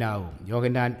വലിയവനാകും.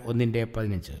 യോഹന്നാൻ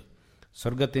 1:15.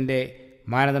 സ്വർഗത്തിൻ്റെ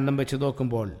മാനദണ്ഡം വെച്ച്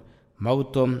നോക്കുമ്പോൾ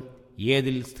മഹത്വം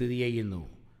ഏതിൽ സ്ഥിതി ചെയ്യുന്നു?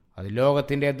 അത്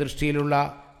ലോകത്തിൻ്റെ ദൃഷ്ടിയിലുള്ള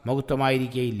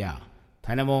മഹത്വമായിരിക്കേയില്ല.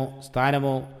 ധനമോ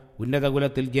സ്ഥാനമോ ഉന്നത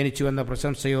കുലത്തിൽ ജനിച്ചുവെന്ന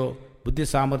പ്രശംസയോ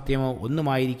ബുദ്ധിസാമർഥ്യമോ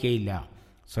ഒന്നുമായിരിക്കേയില്ല.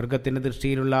 സ്വർഗത്തിൻ്റെ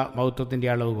ദൃഷ്ടിയിലുള്ള മഹത്വത്തിൻ്റെ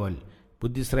അളവുകോൽ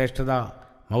ബുദ്ധിശ്രേഷ്ഠത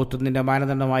മഹത്വത്തിൻ്റെ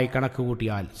മാനദണ്ഡമായി കണക്ക്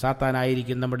കൂട്ടിയാൽ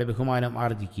സാത്താനായിരിക്കും നമ്മുടെ ബഹുമാനം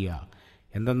ആർജിക്കുക.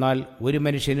 എന്തെന്നാൽ ഒരു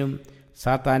മനുഷ്യനും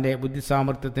സാത്താൻ്റെ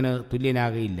ബുദ്ധിസാമർഥ്യത്തിന്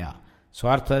തുല്യനാകയില്ല.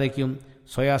 സ്വാർത്ഥതയ്ക്കും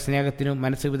സ്വയസ്നേഹത്തിനും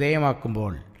മനസ്സ്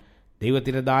വിധേയമാക്കുമ്പോൾ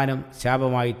ദൈവത്തിൻ്റെ ദാനം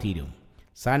ശാപമായി തീരും.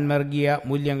 സാൻമാർഗീയ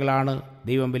മൂല്യങ്ങളാണ്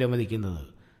ദൈവം വിലമതിക്കുന്നത്.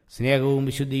 സ്നേഹവും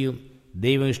വിശുദ്ധിയും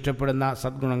ദൈവം ഇഷ്ടപ്പെടുന്ന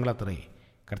സദ്ഗുണങ്ങളത്രേ.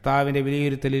 കർത്താവിൻ്റെ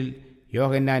വിലയിരുത്തലിൽ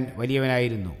യോഹന്നാൻ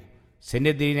വലിയവനായിരുന്നു.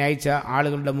 സന്നിധിയിൽ അയച്ച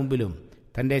ആളുകളുടെ മുമ്പിലും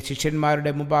തൻ്റെ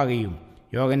ശിഷ്യന്മാരുടെ മുമ്പാകെയും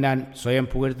യോഹന്നാൻ സ്വയം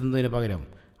പുകഴ്ത്തുന്നതിന് പകരം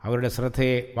അവരുടെ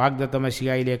ശ്രദ്ധയെ വാഗ്ദത്ത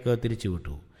മശിഹായിലേക്ക്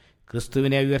തിരിച്ചുവിട്ടു.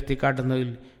 ക്രിസ്തുവിനെ ഉയർത്തിക്കാട്ടുന്നതിൽ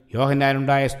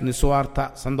യോഹന്നാനുണ്ടായ നിസ്വാർത്ഥ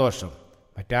സന്തോഷം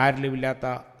മറ്റാരിലുമില്ലാത്ത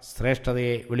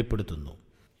ശ്രേഷ്ഠതയെ വെളിപ്പെടുത്തുന്നു.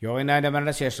 യോഹന്നാൻ്റെ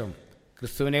മരണശേഷം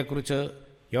ക്രിസ്തുവിനെക്കുറിച്ച്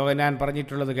യോഹന്നാൻ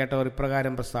പറഞ്ഞിട്ടുള്ളത് കേട്ടവർ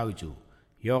ഇപ്രകാരം പ്രസ്താവിച്ചു: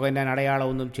 യോഹന്നാൻ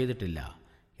അടയാളമൊന്നും ചെയ്തിട്ടില്ല,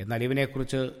 എന്നാൽ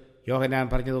ഇവനെക്കുറിച്ച് യോഹന്നാൻ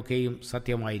പറഞ്ഞതൊക്കെയും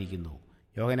സത്യമായിരിക്കുന്നു.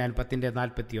 യോഹന്നാൻ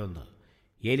 10:41.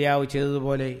 ഏലിയാവ്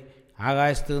ചെയ്തതുപോലെ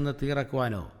ആകാശത്ത് നിന്ന്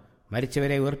തീയിറക്കുവാനോ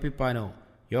മരിച്ചവരെ ഉയർപ്പിപ്പാനോ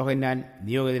യോഹന്നാൻ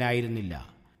നിയോഗിതനായിരുന്നില്ല.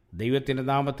 ദൈവത്തിൻ്റെ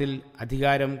നാമത്തിൽ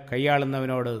അധികാരം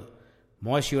കൈയാളുന്നവനോട്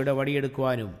മോശയുടെ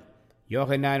വടിയെടുക്കുവാനും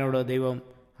യോഹന്നാനോട് ദൈവം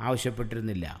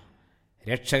ആവശ്യപ്പെട്ടിരുന്നില്ല.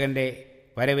 രക്ഷകൻ്റെ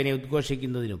വരവിനെ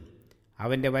ഉദ്ഘോഷിക്കുന്നതിനും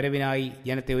അവൻ്റെ വരവിനായി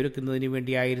ജനത്തെ ഒരുക്കുന്നതിനും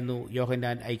വേണ്ടിയായിരുന്നു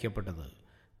യോഹന്നാൻ അയക്കപ്പെട്ടത്.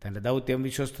 തൻ്റെ ദൗത്യം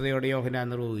വിശ്വസ്തയോടെ യോഹന്നാൻ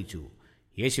നിർവഹിച്ചു.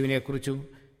 യേശുവിനെക്കുറിച്ചും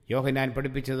യോഹന്നാൻ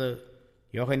പഠിപ്പിച്ചത്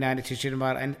യോഹന്നാൻ്റെ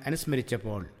ശിഷ്യന്മാർ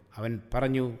അനുസ്മരിച്ചപ്പോൾ അവൻ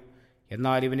പറഞ്ഞു: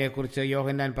 എന്നാൽ ഇവനെക്കുറിച്ച്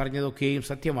യോഹന്നാൻ പറഞ്ഞതൊക്കെയും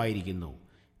സത്യമായിരിക്കുന്നു.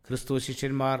 ക്രിസ്തു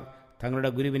ശിഷ്യന്മാർ തങ്ങളുടെ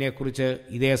ഗുരുവിനെക്കുറിച്ച്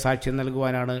ഇതേ സാക്ഷ്യം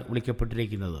നൽകുവാനാണ്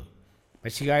വിളിക്കപ്പെട്ടിരിക്കുന്നത്.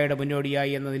 മശിഹായുടെ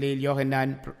മുന്നോടിയായി എന്ന നിലയിൽ യോഹന്നാൻ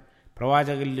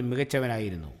പ്രവാചകരിലും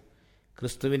മികച്ചവനായിരുന്നു.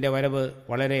 ക്രിസ്തുവിൻ്റെ വരവ്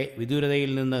വളരെ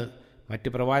വിദൂരതയിൽ നിന്ന് മറ്റ്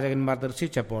പ്രവാചകന്മാർ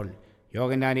ദർശിച്ചപ്പോൾ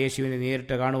യോഹന്നാൻ യേശുവിനെ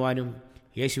നേരിട്ട് കാണുവാനും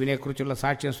യേശുവിനെക്കുറിച്ചുള്ള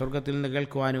സാക്ഷ്യം സ്വർഗത്തിൽ നിന്ന്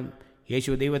കേൾക്കുവാനും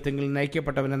യേശു ദൈവത്തെങ്കിൽ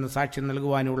നയിക്കപ്പെട്ടവനെന്ന സാക്ഷ്യം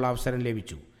നൽകുവാനുമുള്ള അവസരം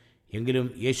ലഭിച്ചു. എങ്കിലും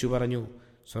യേശു പറഞ്ഞു: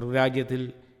 സ്വർഗരാജ്യത്തിൽ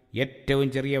ഏറ്റവും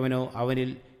ചെറിയവനോ അവനിൽ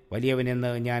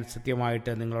വലിയവനെന്ന് ഞാൻ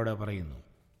സത്യമായിട്ട് നിങ്ങളോട് പറയുന്നു.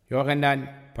 യോഹന്നാൻ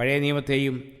പഴയ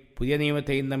നിയമത്തെയും പുതിയ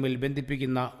നിയമത്തെയും തമ്മിൽ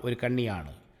ബന്ധിപ്പിക്കുന്ന ഒരു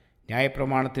കണ്ണിയാണ്.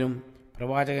 ന്യായപ്രമാണത്തിനും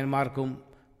പ്രവാചകന്മാർക്കും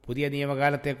പുതിയ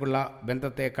നിയമകാലത്തേക്കുള്ള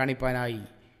ബന്ധത്തെ കാണിപ്പാനായി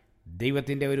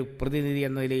ദൈവത്തിൻ്റെ ഒരു പ്രതിനിധി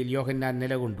എന്ന നിലയിൽ യോഹന്നാൻ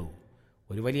നിലകൊണ്ടു.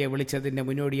 ഒരു വലിയ വെളിച്ചത്തിൻ്റെ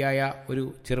മുന്നോടിയായ ഒരു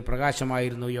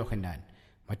ചെറുപ്രകാശമായിരുന്നു യോഹന്നാൻ.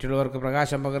 മറ്റുള്ളവർക്ക്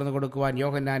പ്രകാശം പകർന്നു കൊടുക്കുവാൻ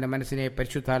യോഹന്നാൻ്റെ മനസ്സിനെ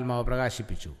പരിശുദ്ധാത്മാവ്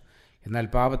പ്രകാശിപ്പിച്ചു. എന്നാൽ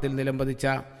പാപത്തിൽ നിലംപതിച്ച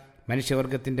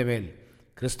മനുഷ്യവർഗത്തിൻ്റെ മേൽ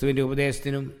ക്രിസ്തുവിൻ്റെ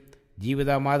ഉപദേശത്തിനും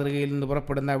ജീവിത മാതൃകയിൽ നിന്ന്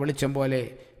പുറപ്പെടുന്ന വെളിച്ചം പോലെ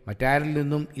മറ്റാരിൽ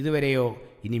നിന്നും ഇതുവരെയോ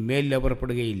ഇനി മേലിലോ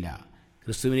പുറപ്പെടുകയില്ല.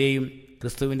 ക്രിസ്തുവിനെയും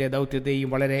ക്രിസ്തുവിൻ്റെ ദൗത്യത്തെയും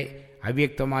വളരെ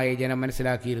അവ്യക്തമായ ജനം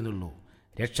മനസ്സിലാക്കിയിരുന്നുള്ളൂ.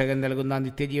 രക്ഷകൻ നൽകുന്ന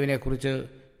നിത്യജീവനെക്കുറിച്ച്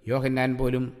യോഹന്നാൻ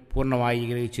പോലും പൂർണ്ണമായി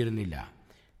ഗ്രഹിച്ചിരുന്നില്ല.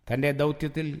 തൻ്റെ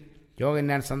ദൗത്യത്തിൽ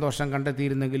യോഹന്നാൻ സന്തോഷം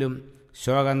കണ്ടെത്തിയിരുന്നെങ്കിലും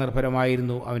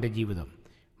ശോകനിർഭരമായിരുന്നു അവൻ്റെ ജീവിതം.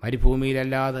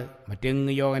 മരുഭൂമിയിലല്ലാതെ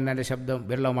മറ്റെങ്ങ് യോഹന്നാൻ്റെ ശബ്ദം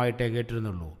വെള്ളമായിട്ടേ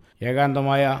കേട്ടിരുന്നുള്ളൂ.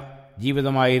 ഏകാന്തമായ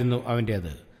ജീവിതമായിരുന്നു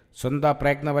അവൻ്റേത്. സ്വന്തം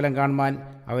പ്രയത്നഫലം കാണുവാൻ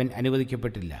അവൻ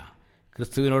അനുവദിക്കപ്പെട്ടില്ല.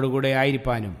 ക്രിസ്തുവിനോടുകൂടെ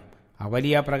ആയിരിക്കാനും ആ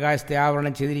വലിയ പ്രകാശത്തെ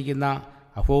ആവരണം ചെയ്തിരിക്കുന്ന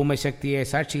അഭൗമശക്തിയെ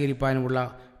സാക്ഷീകരിക്കാനുമുള്ള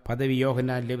പദവി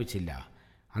യോഹന്നാൻ ലഭിച്ചില്ല.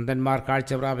 അന്ധന്മാർ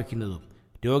കാഴ്ച പ്രാപിക്കുന്നതും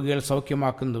രോഗികൾ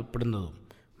സൗഖ്യമാക്കപ്പെടുന്നതും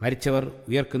മരിച്ചവർ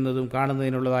ഉയർക്കുന്നതും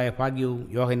കാണുന്നതിനുള്ളതായ ഭാഗ്യവും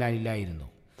യോഹന്നാനില്ലായിരുന്നു.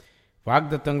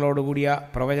 വാഗ്ദത്തങ്ങളോടുകൂടിയ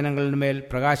പ്രവചനങ്ങളിന്മേൽ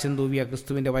പ്രകാശം തൂവിയ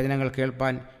ക്രിസ്തുവിൻ്റെ വചനങ്ങൾ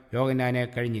കേൾപ്പാൻ യോഹന്നാന്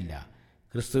കഴിഞ്ഞില്ല.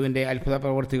 ക്രിസ്തുവിൻ്റെ അത്ഭുത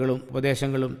പ്രവൃത്തികളും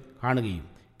ഉപദേശങ്ങളും കാണുകയും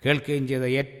കേൾക്കുകയും ചെയ്ത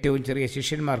ഏറ്റവും ചെറിയ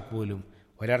ശിഷ്യന്മാർക്ക് പോലും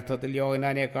ഒരർത്ഥത്തിൽ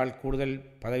യോഹന്നാനേക്കാൾ കൂടുതൽ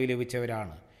പദവി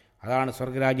ലഭിച്ചവരാണ്. അതാണ്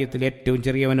സ്വർഗരാജ്യത്തിൽ ഏറ്റവും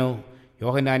ചെറിയവനോ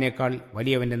യോഹന്നാനേക്കാൾ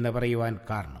വലിയവനെന്ന് പറയുവാൻ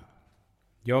കാരണം.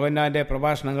 യോഹന്നാൻ്റെ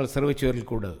പ്രഭാഷണങ്ങൾ ശ്രവിച്ചവരിൽ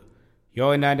കൂടെ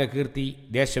യോഹന്നാൻ്റെ കീർത്തി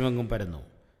ദേശമെങ്ങും പരന്നു.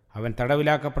 അവൻ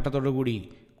തടവിലാക്കപ്പെട്ടതോടുകൂടി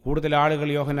കൂടുതൽ ആളുകൾ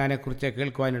യോഹന്നാനെക്കുറിച്ച്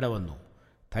കേൾക്കുവാനിട വന്നു.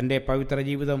 തൻ്റെ പവിത്ര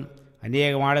ജീവിതം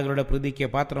അനേകം ആളുകളുടെ പ്രീതിക്ക്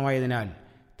പാത്രമായതിനാൽ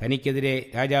തനിക്കെതിരെ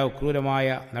രാജാവ് ക്രൂരമായ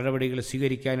നടപടികൾ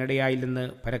സ്വീകരിക്കാനിടയായില്ലെന്ന്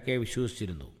പരക്കെ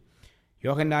വിശ്വസിച്ചിരുന്നു.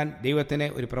 യോഹന്നാൻ ദൈവത്തിന്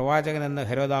ഒരു പ്രവാചകനെന്ന്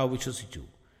ഹെരോദാവ് വിശ്വസിച്ചു.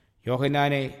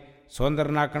 യോഹന്നാനെ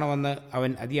സ്വതന്ത്രനാക്കണമെന്ന്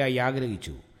അവൻ അതിയായി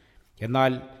ആഗ്രഹിച്ചു.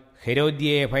 എന്നാൽ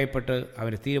ഹെരോദ്യയെ ഭയപ്പെട്ട്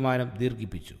അവൻ്റെ തീരുമാനം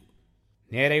ദീർഘിപ്പിച്ചു.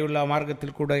 നേരെയുള്ള മാർഗത്തിൽ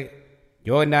കൂടെ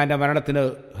യോഹന്നാൻ്റെ മരണത്തിന്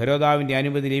ഹെരോദാവിൻ്റെ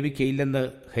അനുമതി ലഭിക്കയില്ലെന്ന്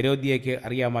ഹെരോദ്യയ്ക്ക്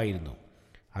അറിയാമായിരുന്നു.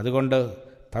 അതുകൊണ്ട്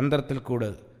തന്ത്രത്തിൽ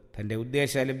കൂടെ തൻ്റെ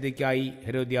ഉദ്ദേശലബ്ധിക്കായി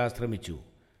ഹെരോദ്യാസ് ശ്രമിച്ചു.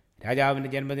 രാജാവിൻ്റെ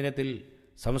ജന്മദിനത്തിൽ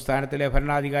സംസ്ഥാനത്തിലെ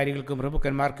ഭരണാധികാരികൾക്കും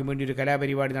പ്രഭുക്കന്മാർക്കും വേണ്ടി ഒരു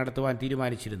കലാപരിപാടി നടത്തുവാൻ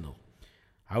തീരുമാനിച്ചിരുന്നു.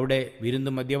 അവിടെ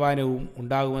വിരുന്നും മദ്യപാനവും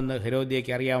ഉണ്ടാകുമെന്ന്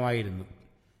ഹെരോദ്യയ്ക്ക് അറിയാമായിരുന്നു.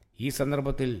 ഈ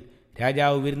സന്ദർഭത്തിൽ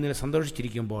രാജാവ് വിരുന്നിൽ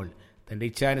സന്തോഷിച്ചിരിക്കുമ്പോൾ തൻ്റെ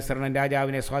ഇച്ഛാനുസരണം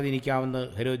രാജാവിനെ സ്വാധീനിക്കാമെന്ന്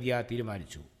ഹെരോദ്യ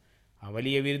തീരുമാനിച്ചു. ആ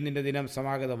വലിയ വിരുന്നിൻ്റെ ദിനം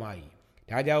സമാഗതമായി.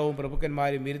 രാജാവും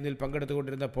പ്രഭുക്കന്മാരും വിരുന്നിൽ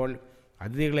പങ്കെടുത്തുകൊണ്ടിരുന്നപ്പോൾ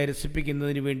അതിഥികളെ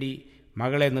രസിപ്പിക്കുന്നതിന് വേണ്ടി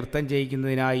മകളെ നൃത്തം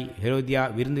ചെയ്യിക്കുന്നതിനായി ഹെരോദ്യ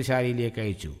വിരുന്നുശാലയിലേക്ക്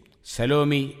അയച്ചു.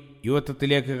 ശലോമി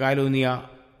യുവത്വത്തിലേക്ക് കാലൂന്നിയ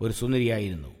ഒരു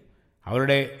സുന്ദരിയായിരുന്നു.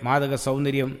 അവരുടെ മാദക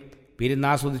സൗന്ദര്യം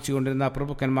വിരുന്നാസ്വദിച്ചുകൊണ്ടിരുന്ന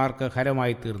പ്രഭുക്കന്മാർക്ക്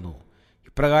ഹരമായി തീർന്നു.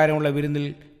 ഇപ്രകാരമുള്ള വിരുന്നിൽ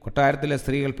കൊട്ടാരത്തിലെ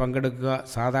സ്ത്രീകൾ പങ്കെടുക്കുക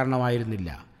സാധാരണമായിരുന്നില്ല.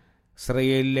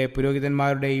 ഇസ്രായേലിലെ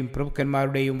പുരോഹിതന്മാരുടെയും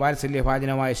പ്രഭുക്കന്മാരുടെയും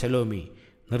വാത്സല്യഭാജനമായ ശലോമി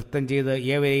നൃത്തം ചെയ്ത്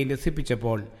ഏവരെയും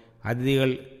രസിപ്പിച്ചപ്പോൾ അതിഥികൾ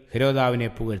ഹെരോദാവിനെ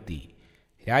പുകഴ്ത്തി.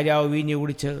 രാജാവ് വീഞ്ഞു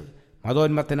കുടിച്ച്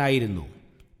മതോന്മത്തനായിരുന്നു.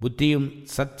 ബുദ്ധിയും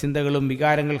സത്ചിന്തകളും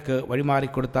വികാരങ്ങൾക്ക്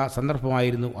വഴിമാറിക്കൊടുത്ത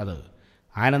സന്ദർഭമായിരുന്നു അത്.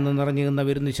 ആനന്ദം നിറഞ്ഞു നിന്ന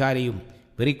വിരുന്നുശാലയും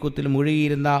വെറിക്കുത്തിൽ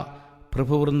മുഴുകിയിരുന്ന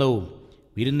പ്രഭുവൃന്ദവും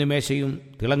വിരുന്നുമേശയും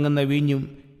തിളങ്ങുന്ന വീഞ്ഞും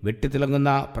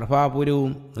വെട്ടിത്തിളങ്ങുന്ന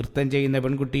പ്രഭാപൂരവും നൃത്തം ചെയ്യുന്ന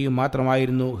പെൺകുട്ടിയും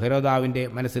മാത്രമായിരുന്നു ഹെരോദാവിൻ്റെ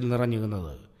മനസ്സിൽ നിറഞ്ഞു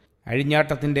നിന്നത്.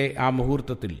 അഴിഞ്ഞാട്ടത്തിൻ്റെ ആ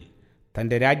മുഹൂർത്തത്തിൽ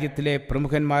തൻ്റെ രാജ്യത്തിലെ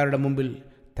പ്രമുഖന്മാരുടെ മുമ്പിൽ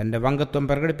തൻ്റെ വംഗത്വം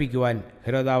പ്രകടിപ്പിക്കുവാൻ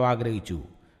ഹെരോദാവ് ആഗ്രഹിച്ചു.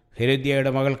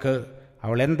 ഹെരോദ്യയുടെ മകൾക്ക്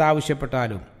അവൾ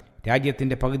എന്താവശ്യപ്പെട്ടാലും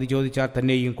രാജ്യത്തിൻ്റെ പകുതി ചോദിച്ചാൽ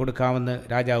തന്നെയും കൊടുക്കാമെന്ന്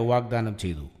രാജാവ് വാഗ്ദാനം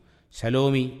ചെയ്തു.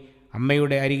 ശലോമി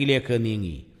അമ്മയുടെ അരികിലേക്ക്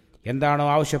നീങ്ങി. എന്താണോ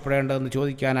ആവശ്യപ്പെടേണ്ടതെന്ന്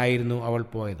ചോദിക്കാനായിരുന്നു അവൾ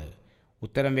പോയത്.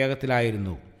 ഉത്തരം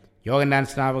വേഗത്തിലായിരുന്നു. യോഹന്നാൻ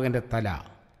സ്നാപകൻ്റെ തല.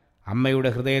 അമ്മയുടെ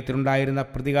ഹൃദയത്തിലുണ്ടായിരുന്ന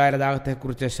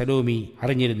പ്രതികാരദാഹത്തെക്കുറിച്ച് ശലോമി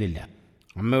അറിഞ്ഞിരുന്നില്ല.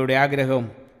 അമ്മയുടെ ആഗ്രഹം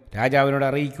രാജാവിനോട്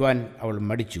അറിയിക്കുവാൻ അവൾ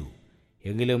മടിച്ചു.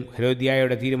 എങ്കിലും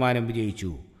ഹെരോദ്യായുടെ തീരുമാനം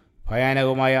വിജയിച്ചു.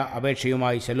 ഭയാനകമായ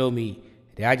അപേക്ഷയുമായി ശലോമി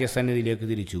രാജസന്നിധിയിലേക്ക്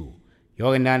തിരിച്ചു.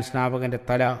 യോഹന്നാൻ സ്നാപകൻ്റെ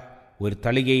തല ഒരു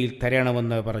തളികയിൽ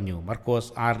തരണമെന്ന് പറഞ്ഞു.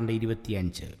 മർക്കോസ്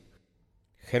 6:25.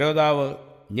 ഹെരോദാവ്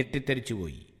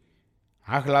ഞെട്ടിത്തെറിച്ചുപോയി.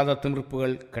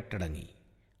 ആഹ്ലാദത്തിമിർപ്പുകൾ കെട്ടടങ്ങി.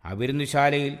 ആ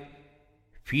വിരുന്നുശാലയിൽ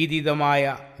ഭീതിതമായ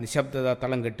നിശബ്ദത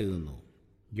തളം കെട്ടി നിന്നു.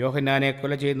 യോഹന്നാനെ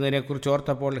കൊല ചെയ്യുന്നതിനെക്കുറിച്ച്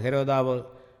ഓർത്തപ്പോൾ ഹെരോദാവ്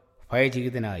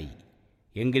ഭയചകിതനായി.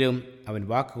 എങ്കിലും അവൻ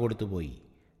വാക്ക് കൊടുത്തുപോയി.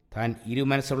 താൻ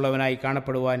ഇരുമനസ്സുള്ളവനായി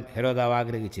കാണപ്പെടുവാൻ ഹെരോദാവ്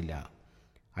ആഗ്രഹിച്ചില്ല.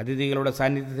 അതിഥികളുടെ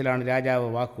സാന്നിധ്യത്തിലാണ് രാജാവ്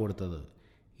വാക്ക് കൊടുത്തത്.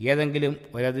 ഏതെങ്കിലും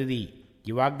ഒരതിഥി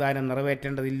ഈ വാഗ്ദാനം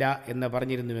നിറവേറ്റേണ്ടതില്ല എന്ന്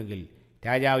പറഞ്ഞിരുന്നുവെങ്കിൽ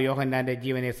രാജാവ് യോഹന്നാൻ്റെ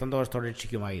ജീവനെ സന്തോഷത്തോടെ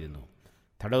രക്ഷിക്കുമായിരുന്നു.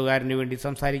 തടവുകാരനു വേണ്ടി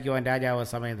സംസാരിക്കുവാൻ രാജാവ്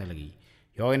സമയം നൽകി.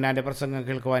 യോഹന്നാൻ്റെ പ്രസംഗം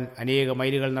കേൾക്കുവാൻ അനേക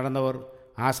മൈലുകൾ നടന്നവർ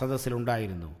ആ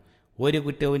സദസ്സിലുണ്ടായിരുന്നു. ഒരു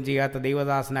കുറ്റവും ചെയ്യാത്ത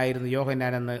ദൈവദാസനായിരുന്നു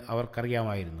യോഹന്നാനെന്ന്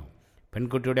അവർക്കറിയാമായിരുന്നു.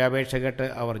 പെൺകുട്ടിയുടെ അപേക്ഷ കേട്ട്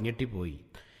അവർ ഞെട്ടിപ്പോയി.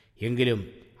 എങ്കിലും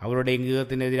അവരുടെ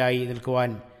ഇംഗിതത്തിനെതിരായി നിൽക്കുവാൻ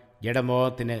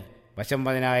ജഡമോഹത്തിന്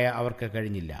വശംവദനായ അവർക്ക്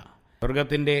കഴിഞ്ഞില്ല.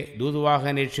 സ്വർഗത്തിൻ്റെ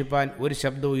ദൂതുവാഹനെ രക്ഷിപ്പാൻ ഒരു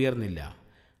ശബ്ദവും ഉയർന്നില്ല.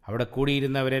 അവിടെ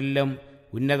കൂടിയിരുന്നവരെല്ലാം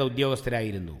ഉന്നത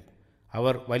ഉദ്യോഗസ്ഥരായിരുന്നു.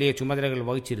 അവർ വലിയ ചുമതലകൾ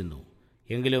വഹിച്ചിരുന്നു.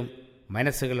 എങ്കിലും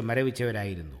മനസ്സുകൾ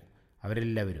മരവിച്ചവരായിരുന്നു.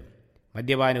 അവരെല്ലാവരും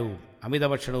മദ്യപാനവും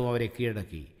അമിതഭക്ഷണവും അവരെ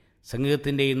കീഴടക്കി.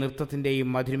 സംഗീതത്തിൻ്റെയും നൃത്തത്തിൻ്റെയും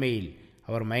മധുരിമയിൽ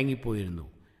അവർ മയങ്ങിപ്പോയിരുന്നു.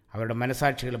 അവരുടെ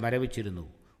മനസാക്ഷികൾ മരവിച്ചിരുന്നു.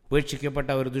 ഉപേക്ഷിക്കപ്പെട്ട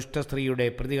ഒരു ദുഷ്ടസ്ത്രീയുടെ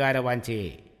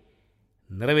പ്രതികാരവാഞ്ചയെ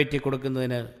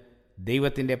നിറവേറ്റിക്കൊടുക്കുന്നതിന്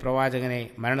ദൈവത്തിൻ്റെ പ്രവാചകനെ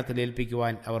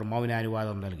മരണത്തിലേൽപ്പിക്കുവാൻ അവർ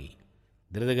മൗനാനുവാദം നൽകി.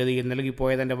 ദ്രുതഗതിയിൽ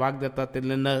നൽകിപ്പോയ തൻ്റെ വാഗ്ദത്തത്തിൽ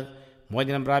നിന്ന്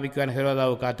മോചനം പ്രാപിക്കുവാൻ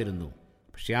ഹെരോദാവ് കാത്തിരുന്നു.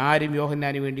 പക്ഷെ ആരും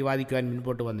യോഹന്നാന് വേണ്ടി വാദിക്കുവാൻ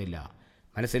മുൻപോട്ട് വന്നില്ല.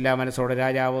 മനസ്സില്ലാ മനസ്സോടെ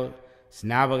രാജാവ്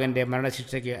സ്നാപകൻ്റെ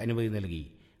മരണശിക്ഷയ്ക്ക് അനുമതി നൽകി.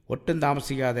 ഒട്ടും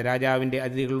താമസിക്കാതെ രാജാവിൻ്റെ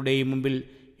അതിഥികളുടെയും മുമ്പിൽ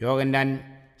യോഹന്നാൻ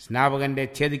സ്നാപകൻ്റെ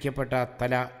ഛേദിക്കപ്പെട്ട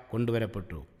തല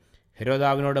കൊണ്ടുവരപ്പെട്ടു.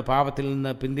 ഹെരോദാവിനോട് പാപത്തിൽ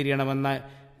നിന്ന് പിന്തിരിയണമെന്ന്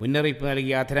മുന്നറിയിപ്പ്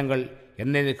നൽകിയ അധരങ്ങൾ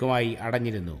എന്നേക്കുമായി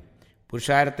അടഞ്ഞിരുന്നു.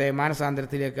 പുരുഷാരത്തെ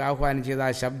മാനസാന്തരത്തിലേക്ക് ആഹ്വാനം ചെയ്ത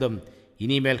ആ ശബ്ദം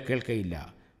ഇനിമേൽ കേൾക്കയില്ല.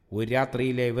 ഒരു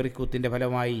രാത്രിയിലെ വെറിക്കൂത്തിൻ്റെ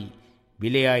ഫലമായി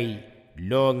വിലയായി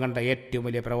ലോകം കണ്ട ഏറ്റവും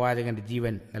വലിയ പ്രവാചകൻ്റെ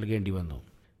ജീവൻ നൽകേണ്ടി വന്നു.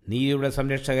 നീതിയുടെ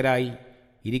സംരക്ഷകരായി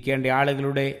ഇരിക്കേണ്ട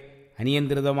ആളുകളുടെ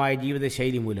അനിയന്ത്രിതമായ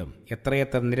ജീവിതശൈലി മൂലം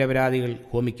എത്രയെത്ര നിരപരാധികൾ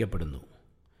ഹോമിക്കപ്പെടുന്നു.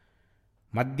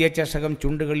 മദ്യചഷകം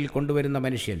ചുണ്ടുകളിൽ കൊണ്ടുവരുന്ന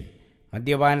മനുഷ്യൻ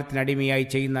മദ്യപാനത്തിനടിമയായി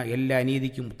ചെയ്യുന്ന എല്ലാ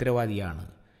അനീതിക്കും ഉത്തരവാദിയാണ്.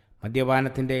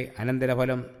 മദ്യപാനത്തിൻ്റെ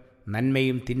അനന്തരഫലം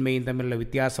നന്മയും തിന്മയും തമ്മിലുള്ള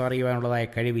വ്യത്യാസം അറിയുവാനുള്ളതായ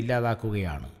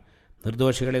കഴിവില്ലാതാക്കുകയാണ്.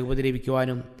 നിർദോഷികളെ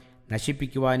ഉപദ്രവിക്കുവാനും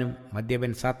നശിപ്പിക്കുവാനും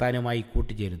മദ്യപൻ സാത്താനുമായി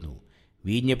കൂട്ടുചേരുന്നു.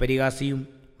 വീഞ്ഞ പരിഹാസിയും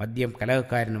മദ്യം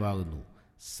കലഹക്കാരനുമാകുന്നു.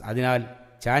 അതിനാൽ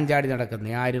ചാഞ്ചാടി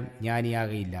നടക്കുന്ന ആരും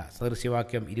ജ്ഞാനിയാകയില്ല.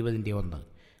 സദൃശ്യവാക്യം 20:1.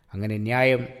 അങ്ങനെ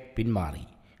ന്യായം പിന്മാറി,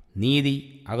 നീതി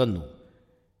അകന്നു,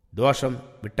 ദോഷം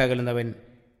വിട്ടകലുന്നവൻ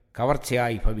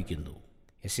കവർച്ചയായി ഭവിക്കുന്നു.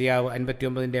 യെശയ്യാവ്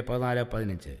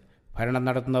 59:14-15. ഭരണം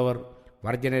നടത്തുന്നവർ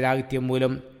വർജനരാഹിത്യം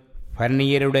മൂലം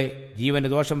ഭരണീയരുടെ ജീവന്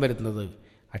ദോഷം വരുത്തുന്നത്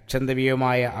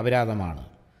അക്ഷന്തവ്യമായ അപരാധമാണ്.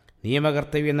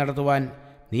 നിയമകർത്തവ്യം നടത്തുവാൻ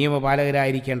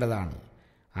നിയമപാലകരായിരിക്കേണ്ടതാണ്.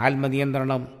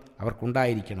 ആത്മനിയന്ത്രണം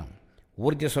അവർക്കുണ്ടായിരിക്കണം.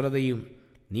 ഊർജ്ജസ്വലതയും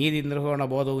നീതി നിർവഹണ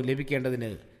ബോധവും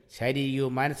ലഭിക്കേണ്ടതിന്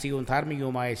ശാരീരികവും മാനസികവും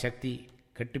ധാർമ്മികവുമായ ശക്തി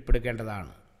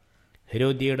കെട്ടിപ്പടുക്കേണ്ടതാണ്.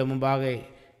 ഹെരോദ്യയുടെ മുമ്പാകെ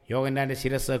യോഹന്നാൻ്റെ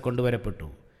ശിരസ് കൊണ്ടുവരപ്പെട്ടു.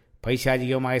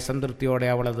 പൈശാചികമായ സംതൃപ്തിയോടെ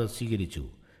അവൾ അത് സ്വീകരിച്ചു.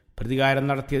 പ്രതികാരം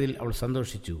നടത്തിയതിൽ അവൾ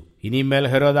സന്തോഷിച്ചു. ഇനിമേൽ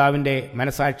ഹെരോദാവിൻ്റെ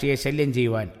മനസാക്ഷിയെ ശല്യം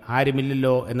ചെയ്യുവാൻ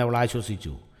ആരുമില്ലല്ലോ എന്നവൾ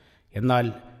ആശ്വസിച്ചു. എന്നാൽ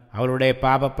അവളുടെ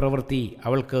പാപപ്രവൃത്തി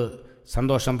അവൾക്ക്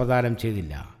സന്തോഷം പ്രദാനം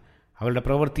ചെയ്തില്ല. അവളുടെ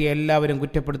പ്രവൃത്തിയെ എല്ലാവരും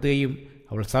കുറ്റപ്പെടുത്തുകയും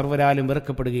അവൾ സർവ്വരാലും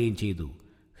വെറുക്കപ്പെടുകയും ചെയ്തു.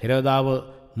 ഹെരോദാവ്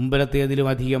മുമ്പിലത്തേതിലും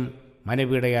അധികം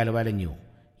മനപീഡയാൽ വലഞ്ഞു.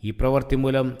 ഈ പ്രവൃത്തി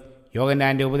മൂലം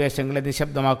യോഹന്നാൻ്റെ ഉപദേശങ്ങളെ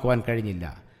നിശബ്ദമാക്കുവാൻ കഴിഞ്ഞില്ല.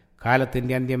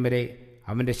 കാലത്തിൻ്റെ അന്ത്യം വരെ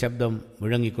അവൻ്റെ ശബ്ദം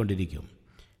മുഴങ്ങിക്കൊണ്ടിരിക്കും.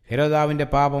 ഹെരോദാവിൻ്റെ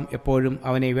പാപം എപ്പോഴും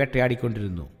അവനെ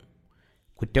വേട്ടയാടിക്കൊണ്ടിരുന്നു.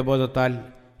 കുറ്റബോധത്താൽ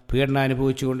പീഡനം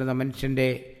അനുഭവിച്ചുകൊണ്ടിരുന്ന മനുഷ്യൻ്റെ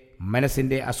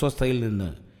മനസ്സിൻ്റെ അസ്വസ്ഥതയിൽ നിന്ന്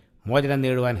മോചനം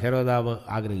നേടുവാൻ ഹെരോദാവ്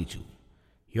ആഗ്രഹിച്ചു.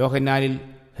 യോഹന്നാനിൽ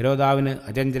ഹെരോദാവിന്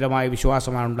അചഞ്ചലമായ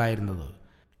വിശ്വാസമാണ് ഉണ്ടായിരുന്നത്.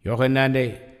 യോഹന്നാൻ്റെ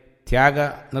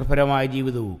ത്യാഗനിർഭരമായ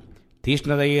ജീവിതവും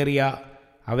തീഷ്ണതയേറിയ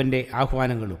അവൻ്റെ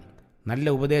ആഹ്വാനങ്ങളും നല്ല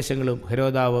ഉപദേശങ്ങളും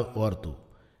ഹെരോദാവ് ഓർത്തു.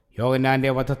 യോഹന്നാൻ്റെ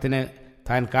വധത്തിന്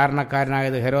താൻ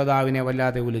കാരണക്കാരനായത് ഹെരോദാവിനെ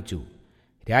വല്ലാതെ ഉലച്ചു.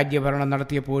 രാജ്യഭരണം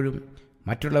നടത്തിയപ്പോഴും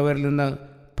മറ്റുള്ളവരിൽ നിന്ന്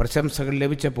പ്രശംസകൾ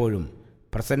ലഭിച്ചപ്പോഴും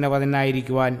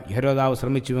പ്രസന്നവദനായിരിക്കുവാൻ ഹെരോദാവ്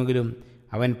ശ്രമിച്ചുവെങ്കിലും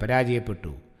അവൻ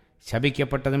പരാജയപ്പെട്ടു.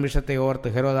 ശപിക്കപ്പെട്ട നിമിഷത്തെ ഓർത്ത്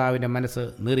ഹെരോദാവിൻ്റെ മനസ്സ്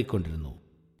നീറിക്കൊണ്ടിരുന്നു.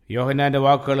 യോഹന്നാൻ്റെ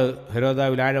വാക്കുകൾ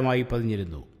ഹെരോദാവിൽ ആഴമായി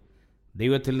പതിഞ്ഞിരുന്നു.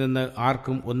 ദൈവത്തിൽ നിന്ന്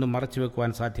ആർക്കും ഒന്നും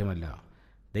മറച്ചുവെക്കുവാൻ സാധ്യമല്ല.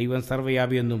 ദൈവം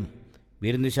സർവ്വവ്യാപിയെന്നും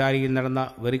വിരുന്നുശാലയിൽ നടന്ന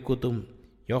വെറിക്കുത്തും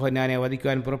യോഹന്നാനെ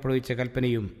വധിക്കുവാൻ പുറപ്പെടുവിച്ച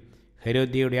കൽപ്പനയും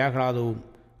ഹെരോദ്യയുടെ ആഹ്ലാദവും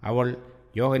അവൾ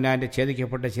യോഹന്നാൻ്റെ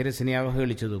ഛേദിക്കപ്പെട്ട ശിരസിനെ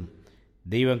അവഹേളിച്ചതും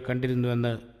ദൈവം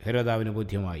കണ്ടിരുന്നുവെന്ന് ഹെരോദാവിന്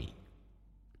ബോധ്യമായി.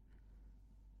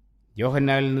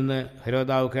 യോഹന്നാനിൽ നിന്ന്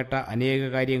ഹെരോദാവ് കേട്ട അനേക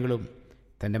കാര്യങ്ങളും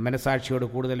തൻ്റെ മനസാക്ഷിയോട്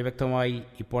കൂടുതൽ വ്യക്തമായി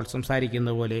ഇപ്പോൾ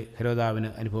സംസാരിക്കുന്ന പോലെ ഹെരോദാവിന്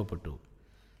അനുഭവപ്പെട്ടു.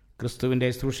 ക്രിസ്തുവിൻ്റെ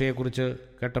ശുശ്രൂഷയെക്കുറിച്ച്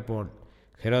കേട്ടപ്പോൾ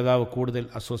ഹെരോദാവ് കൂടുതൽ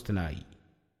അസ്വസ്ഥനായി.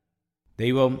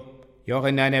 ദൈവം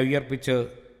യോഹന്നാനെ ഉയർപ്പിച്ച്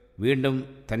വീണ്ടും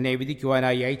തന്നെ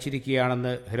വിധിക്കുവാനായി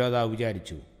അയച്ചിരിക്കുകയാണെന്ന് ഹെരോദാവ്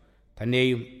വിചാരിച്ചു.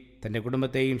 തന്നെയും തൻ്റെ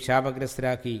കുടുംബത്തെയും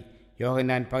ശാപഗ്രസ്തരാക്കി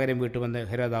യോഹന്നാൻ പകരം വീട്ടുമെന്ന്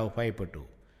ഹെരോദാവ് ഭയപ്പെട്ടു.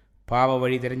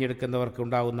 പാപവഴി തിരഞ്ഞെടുക്കുന്നവർക്ക്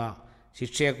ഉണ്ടാകുന്ന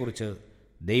ശിക്ഷയെക്കുറിച്ച്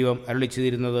ദൈവം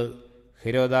അരുളിച്ചെയ്തിരുന്നത്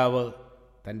ഹെരോദാവ്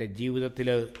തൻ്റെ ജീവിതത്തിൽ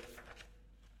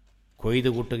കൊയ്തു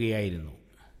കൂട്ടുകയായിരുന്നു.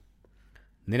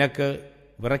 നിനക്ക്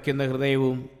വിറയ്ക്കുന്ന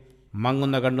ഹൃദയവും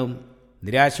മങ്ങുന്ന കണ്ണും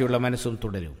നിരാശയുള്ള മനസ്സും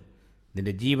തുടരും.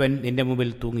 നിന്റെ ജീവൻ നിന്റെ മുമ്പിൽ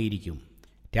തൂങ്ങിയിരിക്കും.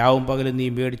 രാവും പകലും നീ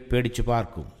പേടിച്ചു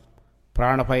പാർക്കും.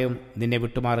 പ്രാണഭയം നിന്നെ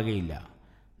വിട്ടുമാറുകയില്ല.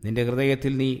 നിന്റെ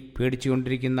ഹൃദയത്തിൽ നീ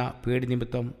പേടിച്ചുകൊണ്ടിരിക്കുന്ന പേടി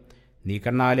നിമിത്തം, നീ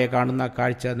കണ്ണാലെ കാണുന്ന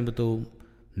കാഴ്ച നിമിത്തവും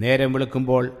നേരം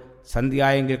വെളുക്കുമ്പോൾ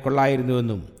സന്ധ്യയായെങ്കിൽ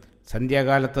കൊള്ളായിരുന്നുവെന്നും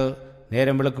സന്ധ്യാകാലത്ത്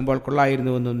നേരം വെളുക്കുമ്പോൾ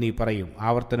കൊള്ളായിരുന്നുവെന്നും നീ പറയും.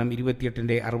 ആവർത്തനം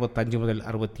 28-65 മുതൽ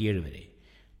 67 വരെ.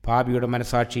 പാപിയുടെ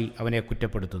മനസാക്ഷി അവനെ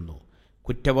കുറ്റപ്പെടുത്തുന്നു.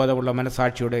 കുറ്റബോധമുള്ള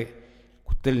മനസാക്ഷിയുടെ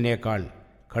കുത്തലിനേക്കാൾ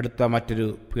കടുത്ത മറ്റൊരു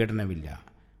പീഡനമില്ല.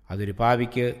 അതൊരു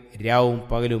പാപിക്ക് രാവും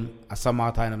പകലും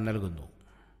അസമാധാനം നൽകുന്നു.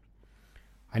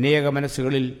 അനേക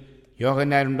മനസ്സുകളിൽ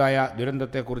യോഹന്നാനുണ്ടായ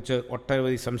ദുരന്തത്തെക്കുറിച്ച്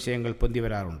ഒട്ടനവധി സംശയങ്ങൾ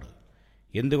പൊന്തിവരാറുണ്ട്.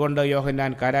 എന്തുകൊണ്ട്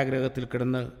യോഹന്നാൻ കാരാഗ്രഹത്തിൽ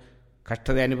കിടന്ന്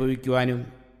കഷ്ടത അനുഭവിക്കുവാനും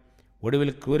ഒടുവിൽ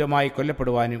ക്രൂരമായി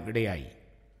കൊല്ലപ്പെടുവാനും ഇടയായി?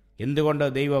 എന്തുകൊണ്ട്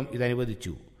ദൈവം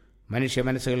ഇതനുവദിച്ചു? മനുഷ്യ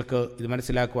മനസ്സുകൾക്ക് ഇത്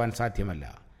മനസ്സിലാക്കുവാൻ സാധ്യമല്ല.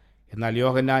 എന്നാൽ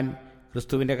യോഹന്നാൻ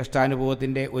ക്രിസ്തുവിൻ്റെ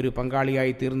കഷ്ടാനുഭവത്തിൻ്റെ ഒരു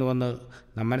പങ്കാളിയായി തീർന്നുവെന്ന്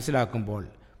നാം മനസ്സിലാക്കുമ്പോൾ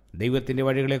ദൈവത്തിൻ്റെ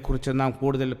വഴികളെക്കുറിച്ച് നാം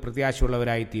കൂടുതൽ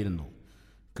പ്രത്യാശയുള്ളവരായിത്തീരുന്നു.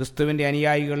 ക്രിസ്തുവിൻ്റെ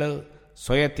അനുയായികൾ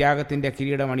സ്വയത്യാഗത്തിൻ്റെ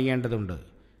കിരീടം അണിയേണ്ടതുണ്ട്.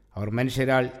 അവർ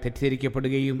മനുഷ്യരാൽ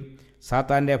തെറ്റിദ്ധരിക്കപ്പെടുകയും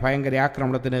സാത്താൻ്റെ ഭയങ്കര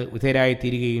ആക്രമണത്തിന്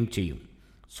വിധേയരായിത്തീരുകയും ചെയ്യും.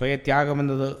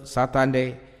 സ്വയത്യാഗമെന്നത് സാത്താൻ്റെ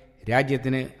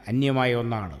രാജ്യത്തിന് അന്യമായ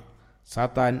ഒന്നാണ്.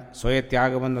 സാത്താൻ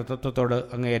സ്വയത്യാഗമെന്ന തത്വത്തോട്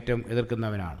അങ്ങേയറ്റം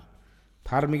എതിർക്കുന്നവനാണ്.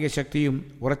 ധാർമ്മിക ശക്തിയും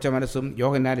ഉറച്ച മനസ്സും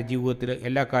യോഹന്നാൻ്റെ ജീവിതത്തിൽ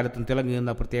എല്ലാ കാലത്തും തിളങ്ങി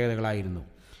നിന്ന പ്രത്യേകതകളായിരുന്നു.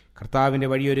 കർത്താവിൻ്റെ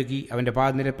വഴിയൊരുക്കി അവൻ്റെ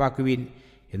പാത നിരപ്പാക്കുവീൻ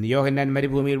എന്ന് യോഹന്നാൻ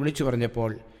മരുഭൂമിയിൽ വിളിച്ചു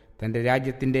പറഞ്ഞപ്പോൾ തൻ്റെ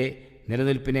രാജ്യത്തിൻ്റെ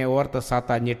നിലനിൽപ്പിനെ ഓർത്ത്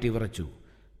സാത്താൻ ഞെട്ടി വിറച്ചു.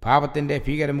 പാപത്തിൻ്റെ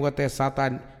ഭീകരമുഖത്തെ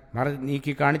സാത്താൻ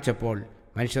നീക്കി കാണിച്ചപ്പോൾ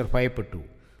മനുഷ്യർ ഭയപ്പെട്ടു.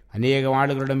 അനേകം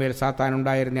ആളുകളുടെ മേൽ സാത്താൻ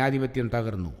ഉണ്ടായിരുന്ന ആധിപത്യം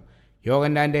തകർന്നു.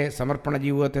 യോഹന്നാൻ്റെ സമർപ്പണ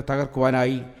ജീവിതത്തെ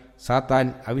തകർക്കുവാനായി സാത്താൻ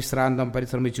അവിശ്രാന്തം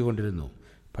പരിശ്രമിച്ചുകൊണ്ടിരുന്നു.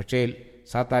 പക്ഷേ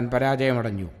സാത്താൻ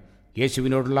പരാജയമടഞ്ഞു.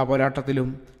 യേശുവിനോടുള്ള പോരാട്ടത്തിലും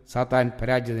സാത്താൻ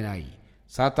പരാജിതനായി.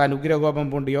 സാത്താൻ ഉഗ്രകോപം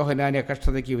കൊണ്ട് യോഹന്നാനെ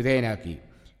കഷ്ടതയ്ക്ക് വിധേയനാക്കി.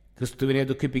 ക്രിസ്തുവിനെ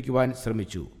ദുഃഖിപ്പിക്കുവാൻ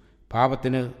ശ്രമിച്ചു.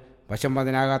 പാപത്തിന്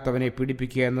വശംവദനാകാത്തവനെ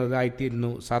പീഡിപ്പിക്കുക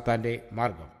എന്നതായിത്തീരുന്നു സാത്താൻ്റെ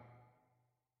മാർഗം.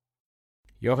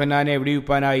 യോഹന്നാനെ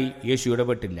വെടിവെപ്പാനായി യേശു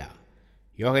ഇടപെട്ടില്ല.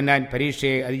 യോഹന്നാൻ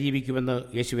പരീക്ഷയെ അതിജീവിക്കുമെന്ന്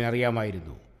യേശുവിന്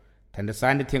അറിയാമായിരുന്നു. തൻ്റെ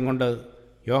സാന്നിധ്യം കൊണ്ട്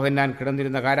യോഹന്നാൻ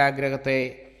കിടന്നിരുന്ന കാരാഗ്രഹത്തെ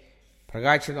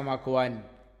പ്രകാശിതമാക്കുവാൻ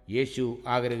യേശു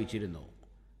ആഗ്രഹിച്ചിരുന്നു.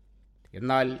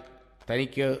 എന്നാൽ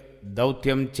തനിക്ക്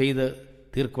ദൗത്യം ചെയ്ത്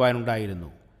തീർക്കുവാനുണ്ടായിരുന്നു.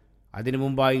 അതിനു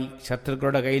മുമ്പായി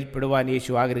ശത്രുക്കളുടെ കയ്യിൽപ്പെടുവാൻ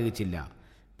യേശു ആഗ്രഹിച്ചില്ല.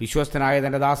 വിശ്വസ്തനായ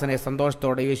തൻ്റെ ദാസനെ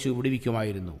സന്തോഷത്തോടെ യേശു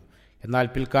വിടുവിക്കുമായിരുന്നു. എന്നാൽ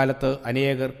പിൽക്കാലത്ത്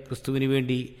അനേകർ ക്രിസ്തുവിന്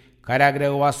വേണ്ടി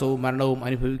കാരാഗ്രഹവാസവും മരണവും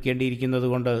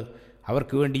അനുഭവിക്കേണ്ടിയിരിക്കുന്നതുകൊണ്ട്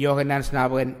അവർക്ക് വേണ്ടി യോഹന്നാൻ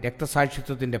സ്നാപകൻ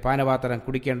രക്തസാക്ഷിത്വത്തിൻ്റെ പാനപാത്രം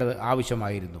കുടിക്കേണ്ടത്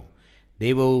ആവശ്യമായിരുന്നു.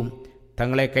 ദൈവവും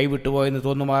തങ്ങളെ കൈവിട്ടുപോയെന്ന്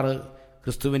തോന്നുമാറ്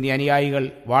ക്രിസ്തുവിൻ്റെ അനുയായികൾ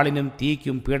വാളിനും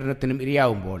തീയ്ക്കും പീഡനത്തിനും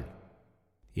ഇരയാവുമ്പോൾ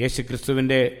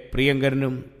യേശുക്രിസ്തുവിൻ്റെ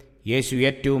പ്രിയങ്കരനും യേശു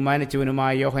ഏറ്റവും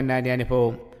മാനിച്ചവനുമായ യോഹന്നാൻ്റെ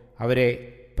അനുഭവം അവരെ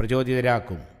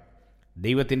പ്രചോദിതരാക്കും.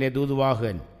 ദൈവത്തിൻ്റെ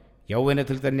ദൂതുവാഹകൻ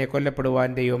യൗവനത്തിൽ തന്നെ കൊല്ലപ്പെടുവാൻ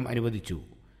ദൈവം അനുവദിച്ചു.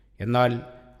 എന്നാൽ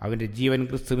അവൻ്റെ ജീവൻ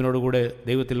ക്രിസ്തുവിനോടുകൂടെ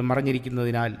ദൈവത്തിൽ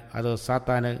മറഞ്ഞിരിക്കുന്നതിനാൽ അത്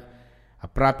സാത്താന്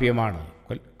അപ്രാപ്യമാണ്.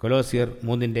 കൊലോസ്യർ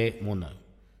 3:3.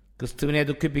 ക്രിസ്തുവിനെ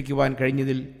ദുഃഖിപ്പിക്കുവാൻ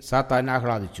കഴിഞ്ഞതിൽ സാത്താൻ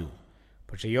ആഹ്ലാദിച്ചു.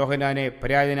 പക്ഷേ യോഹന്നാനെ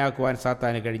പരാജയനാക്കുവാൻ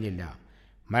സാത്താന് കഴിഞ്ഞില്ല.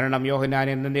 മരണം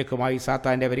യോഹന്നാനെ എന്നേക്കുമായി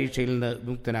സാത്താൻ്റെ പരീക്ഷയിൽ നിന്ന്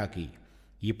വിമുക്തനാക്കി.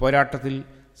 ഈ പോരാട്ടത്തിൽ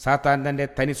സാത്താൻ തൻ്റെ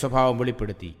തനി സ്വഭാവം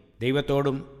വെളിപ്പെടുത്തി.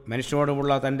 ദൈവത്തോടും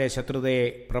മനുഷ്യനോടുമുള്ള തൻ്റെ ശത്രുതയെ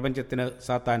പ്രപഞ്ചത്തിന്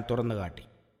സാത്താൻ തുറന്നു കാട്ടി.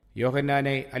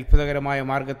 യോഹന്നാനെ അത്ഭുതകരമായ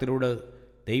മാർഗത്തിലൂടെ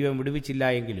ദൈവം വിടുവിച്ചില്ല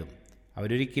എങ്കിലും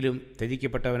അവരൊരിക്കലും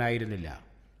ത്യജിക്കപ്പെട്ടവനായിരുന്നില്ല.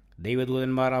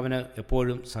 ദൈവദൂതന്മാർ അവന്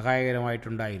എപ്പോഴും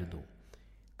സഹായകരമായിട്ടുണ്ടായിരുന്നു.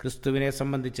 ക്രിസ്തുവിനെ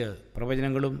സംബന്ധിച്ച്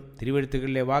പ്രവചനങ്ങളും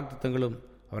തിരുവെഴുത്തുകളിലെ വാഗ്ദത്തങ്ങളും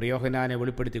അവർ യോഹന്നാനെ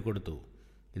വെളിപ്പെടുത്തി കൊടുത്തു.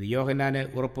 ഇത് യോഹന്നാന്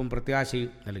ഉറപ്പും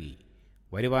പ്രത്യാശയും നൽകി.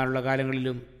 വരുവാനുള്ള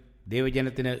കാലങ്ങളിലും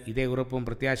ദൈവജനത്തിന് ഇതേ ഉറപ്പും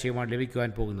പ്രത്യാശയുമാണ് ലഭിക്കുവാൻ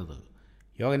പോകുന്നത്.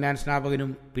 യോഹന്നാൻ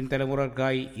സ്നാപകനും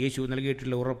പിൻതലമുറകൾക്കായി യേശു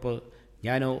നൽകിയിട്ടുള്ള ഉറപ്പ്,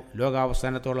 ഞാനോ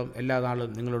ലോകാവസാനത്തോളം എല്ലാ നാളും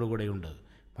നിങ്ങളോടുകൂടെയുണ്ട്.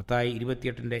 മത്തായി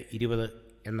 28:20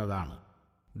 എന്നതാണ്.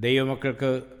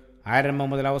 ദൈവമക്കൾക്ക് ആരംഭം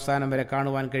മുതൽ അവസാനം വരെ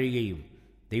കാണുവാൻ കഴിയുകയും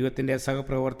ദൈവത്തിൻ്റെ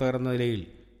സഹപ്രവർത്തകർ എന്ന നിലയിൽ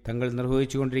തങ്ങൾ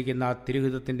നിർവഹിച്ചുകൊണ്ടിരിക്കുന്ന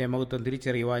തിരുഹിതത്തിൻ്റെ മഹത്വം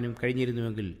തിരിച്ചറിയുവാനും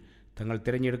കഴിഞ്ഞിരുന്നുവെങ്കിൽ തങ്ങൾ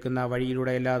തിരഞ്ഞെടുക്കുന്ന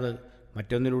വഴിയിലൂടെ അല്ലാതെ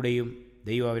മറ്റൊന്നിലൂടെയും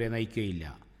ദൈവം അവരെ നയിക്കുകയില്ല.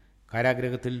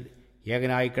 കാരാഗ്രഹത്തിൽ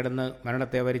ഏകനായി കിടന്ന്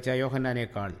മരണത്തെ വരിച്ച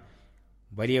യോഹന്നാനേക്കാൾ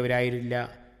വലിയവരായിരുന്നില്ല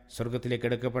സ്വർഗത്തിലേക്ക്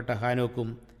എടുക്കപ്പെട്ട ഹാനോക്കും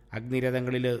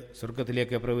അഗ്നിരഥങ്ങളിൽ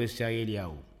സ്വർഗത്തിലേക്ക് പ്രവേശിച്ച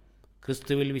ഏലിയാവും.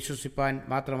 ക്രിസ്തുവിൽ വിശ്വസിപ്പാൻ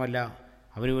മാത്രമല്ല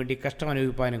അവനുവേണ്ടി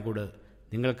കഷ്ടമനുഭവിപ്പാനും കൂടെ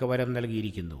നിങ്ങൾക്ക് വരം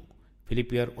നൽകിയിരിക്കുന്നു.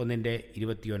 ഫിലിപ്പിയർ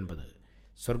 1:29.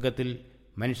 സ്വർഗത്തിൽ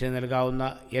മനുഷ്യന് നൽകാവുന്ന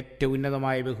ഏറ്റവും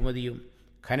ഉന്നതമായ ബഹുമതിയും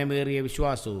ഘനമേറിയ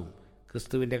വിശ്വാസവും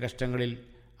ക്രിസ്തുവിൻ്റെ കഷ്ടങ്ങളിൽ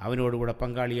അവനോടുകൂടെ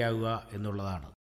പങ്കാളിയാകുക എന്നുള്ളതാണ്.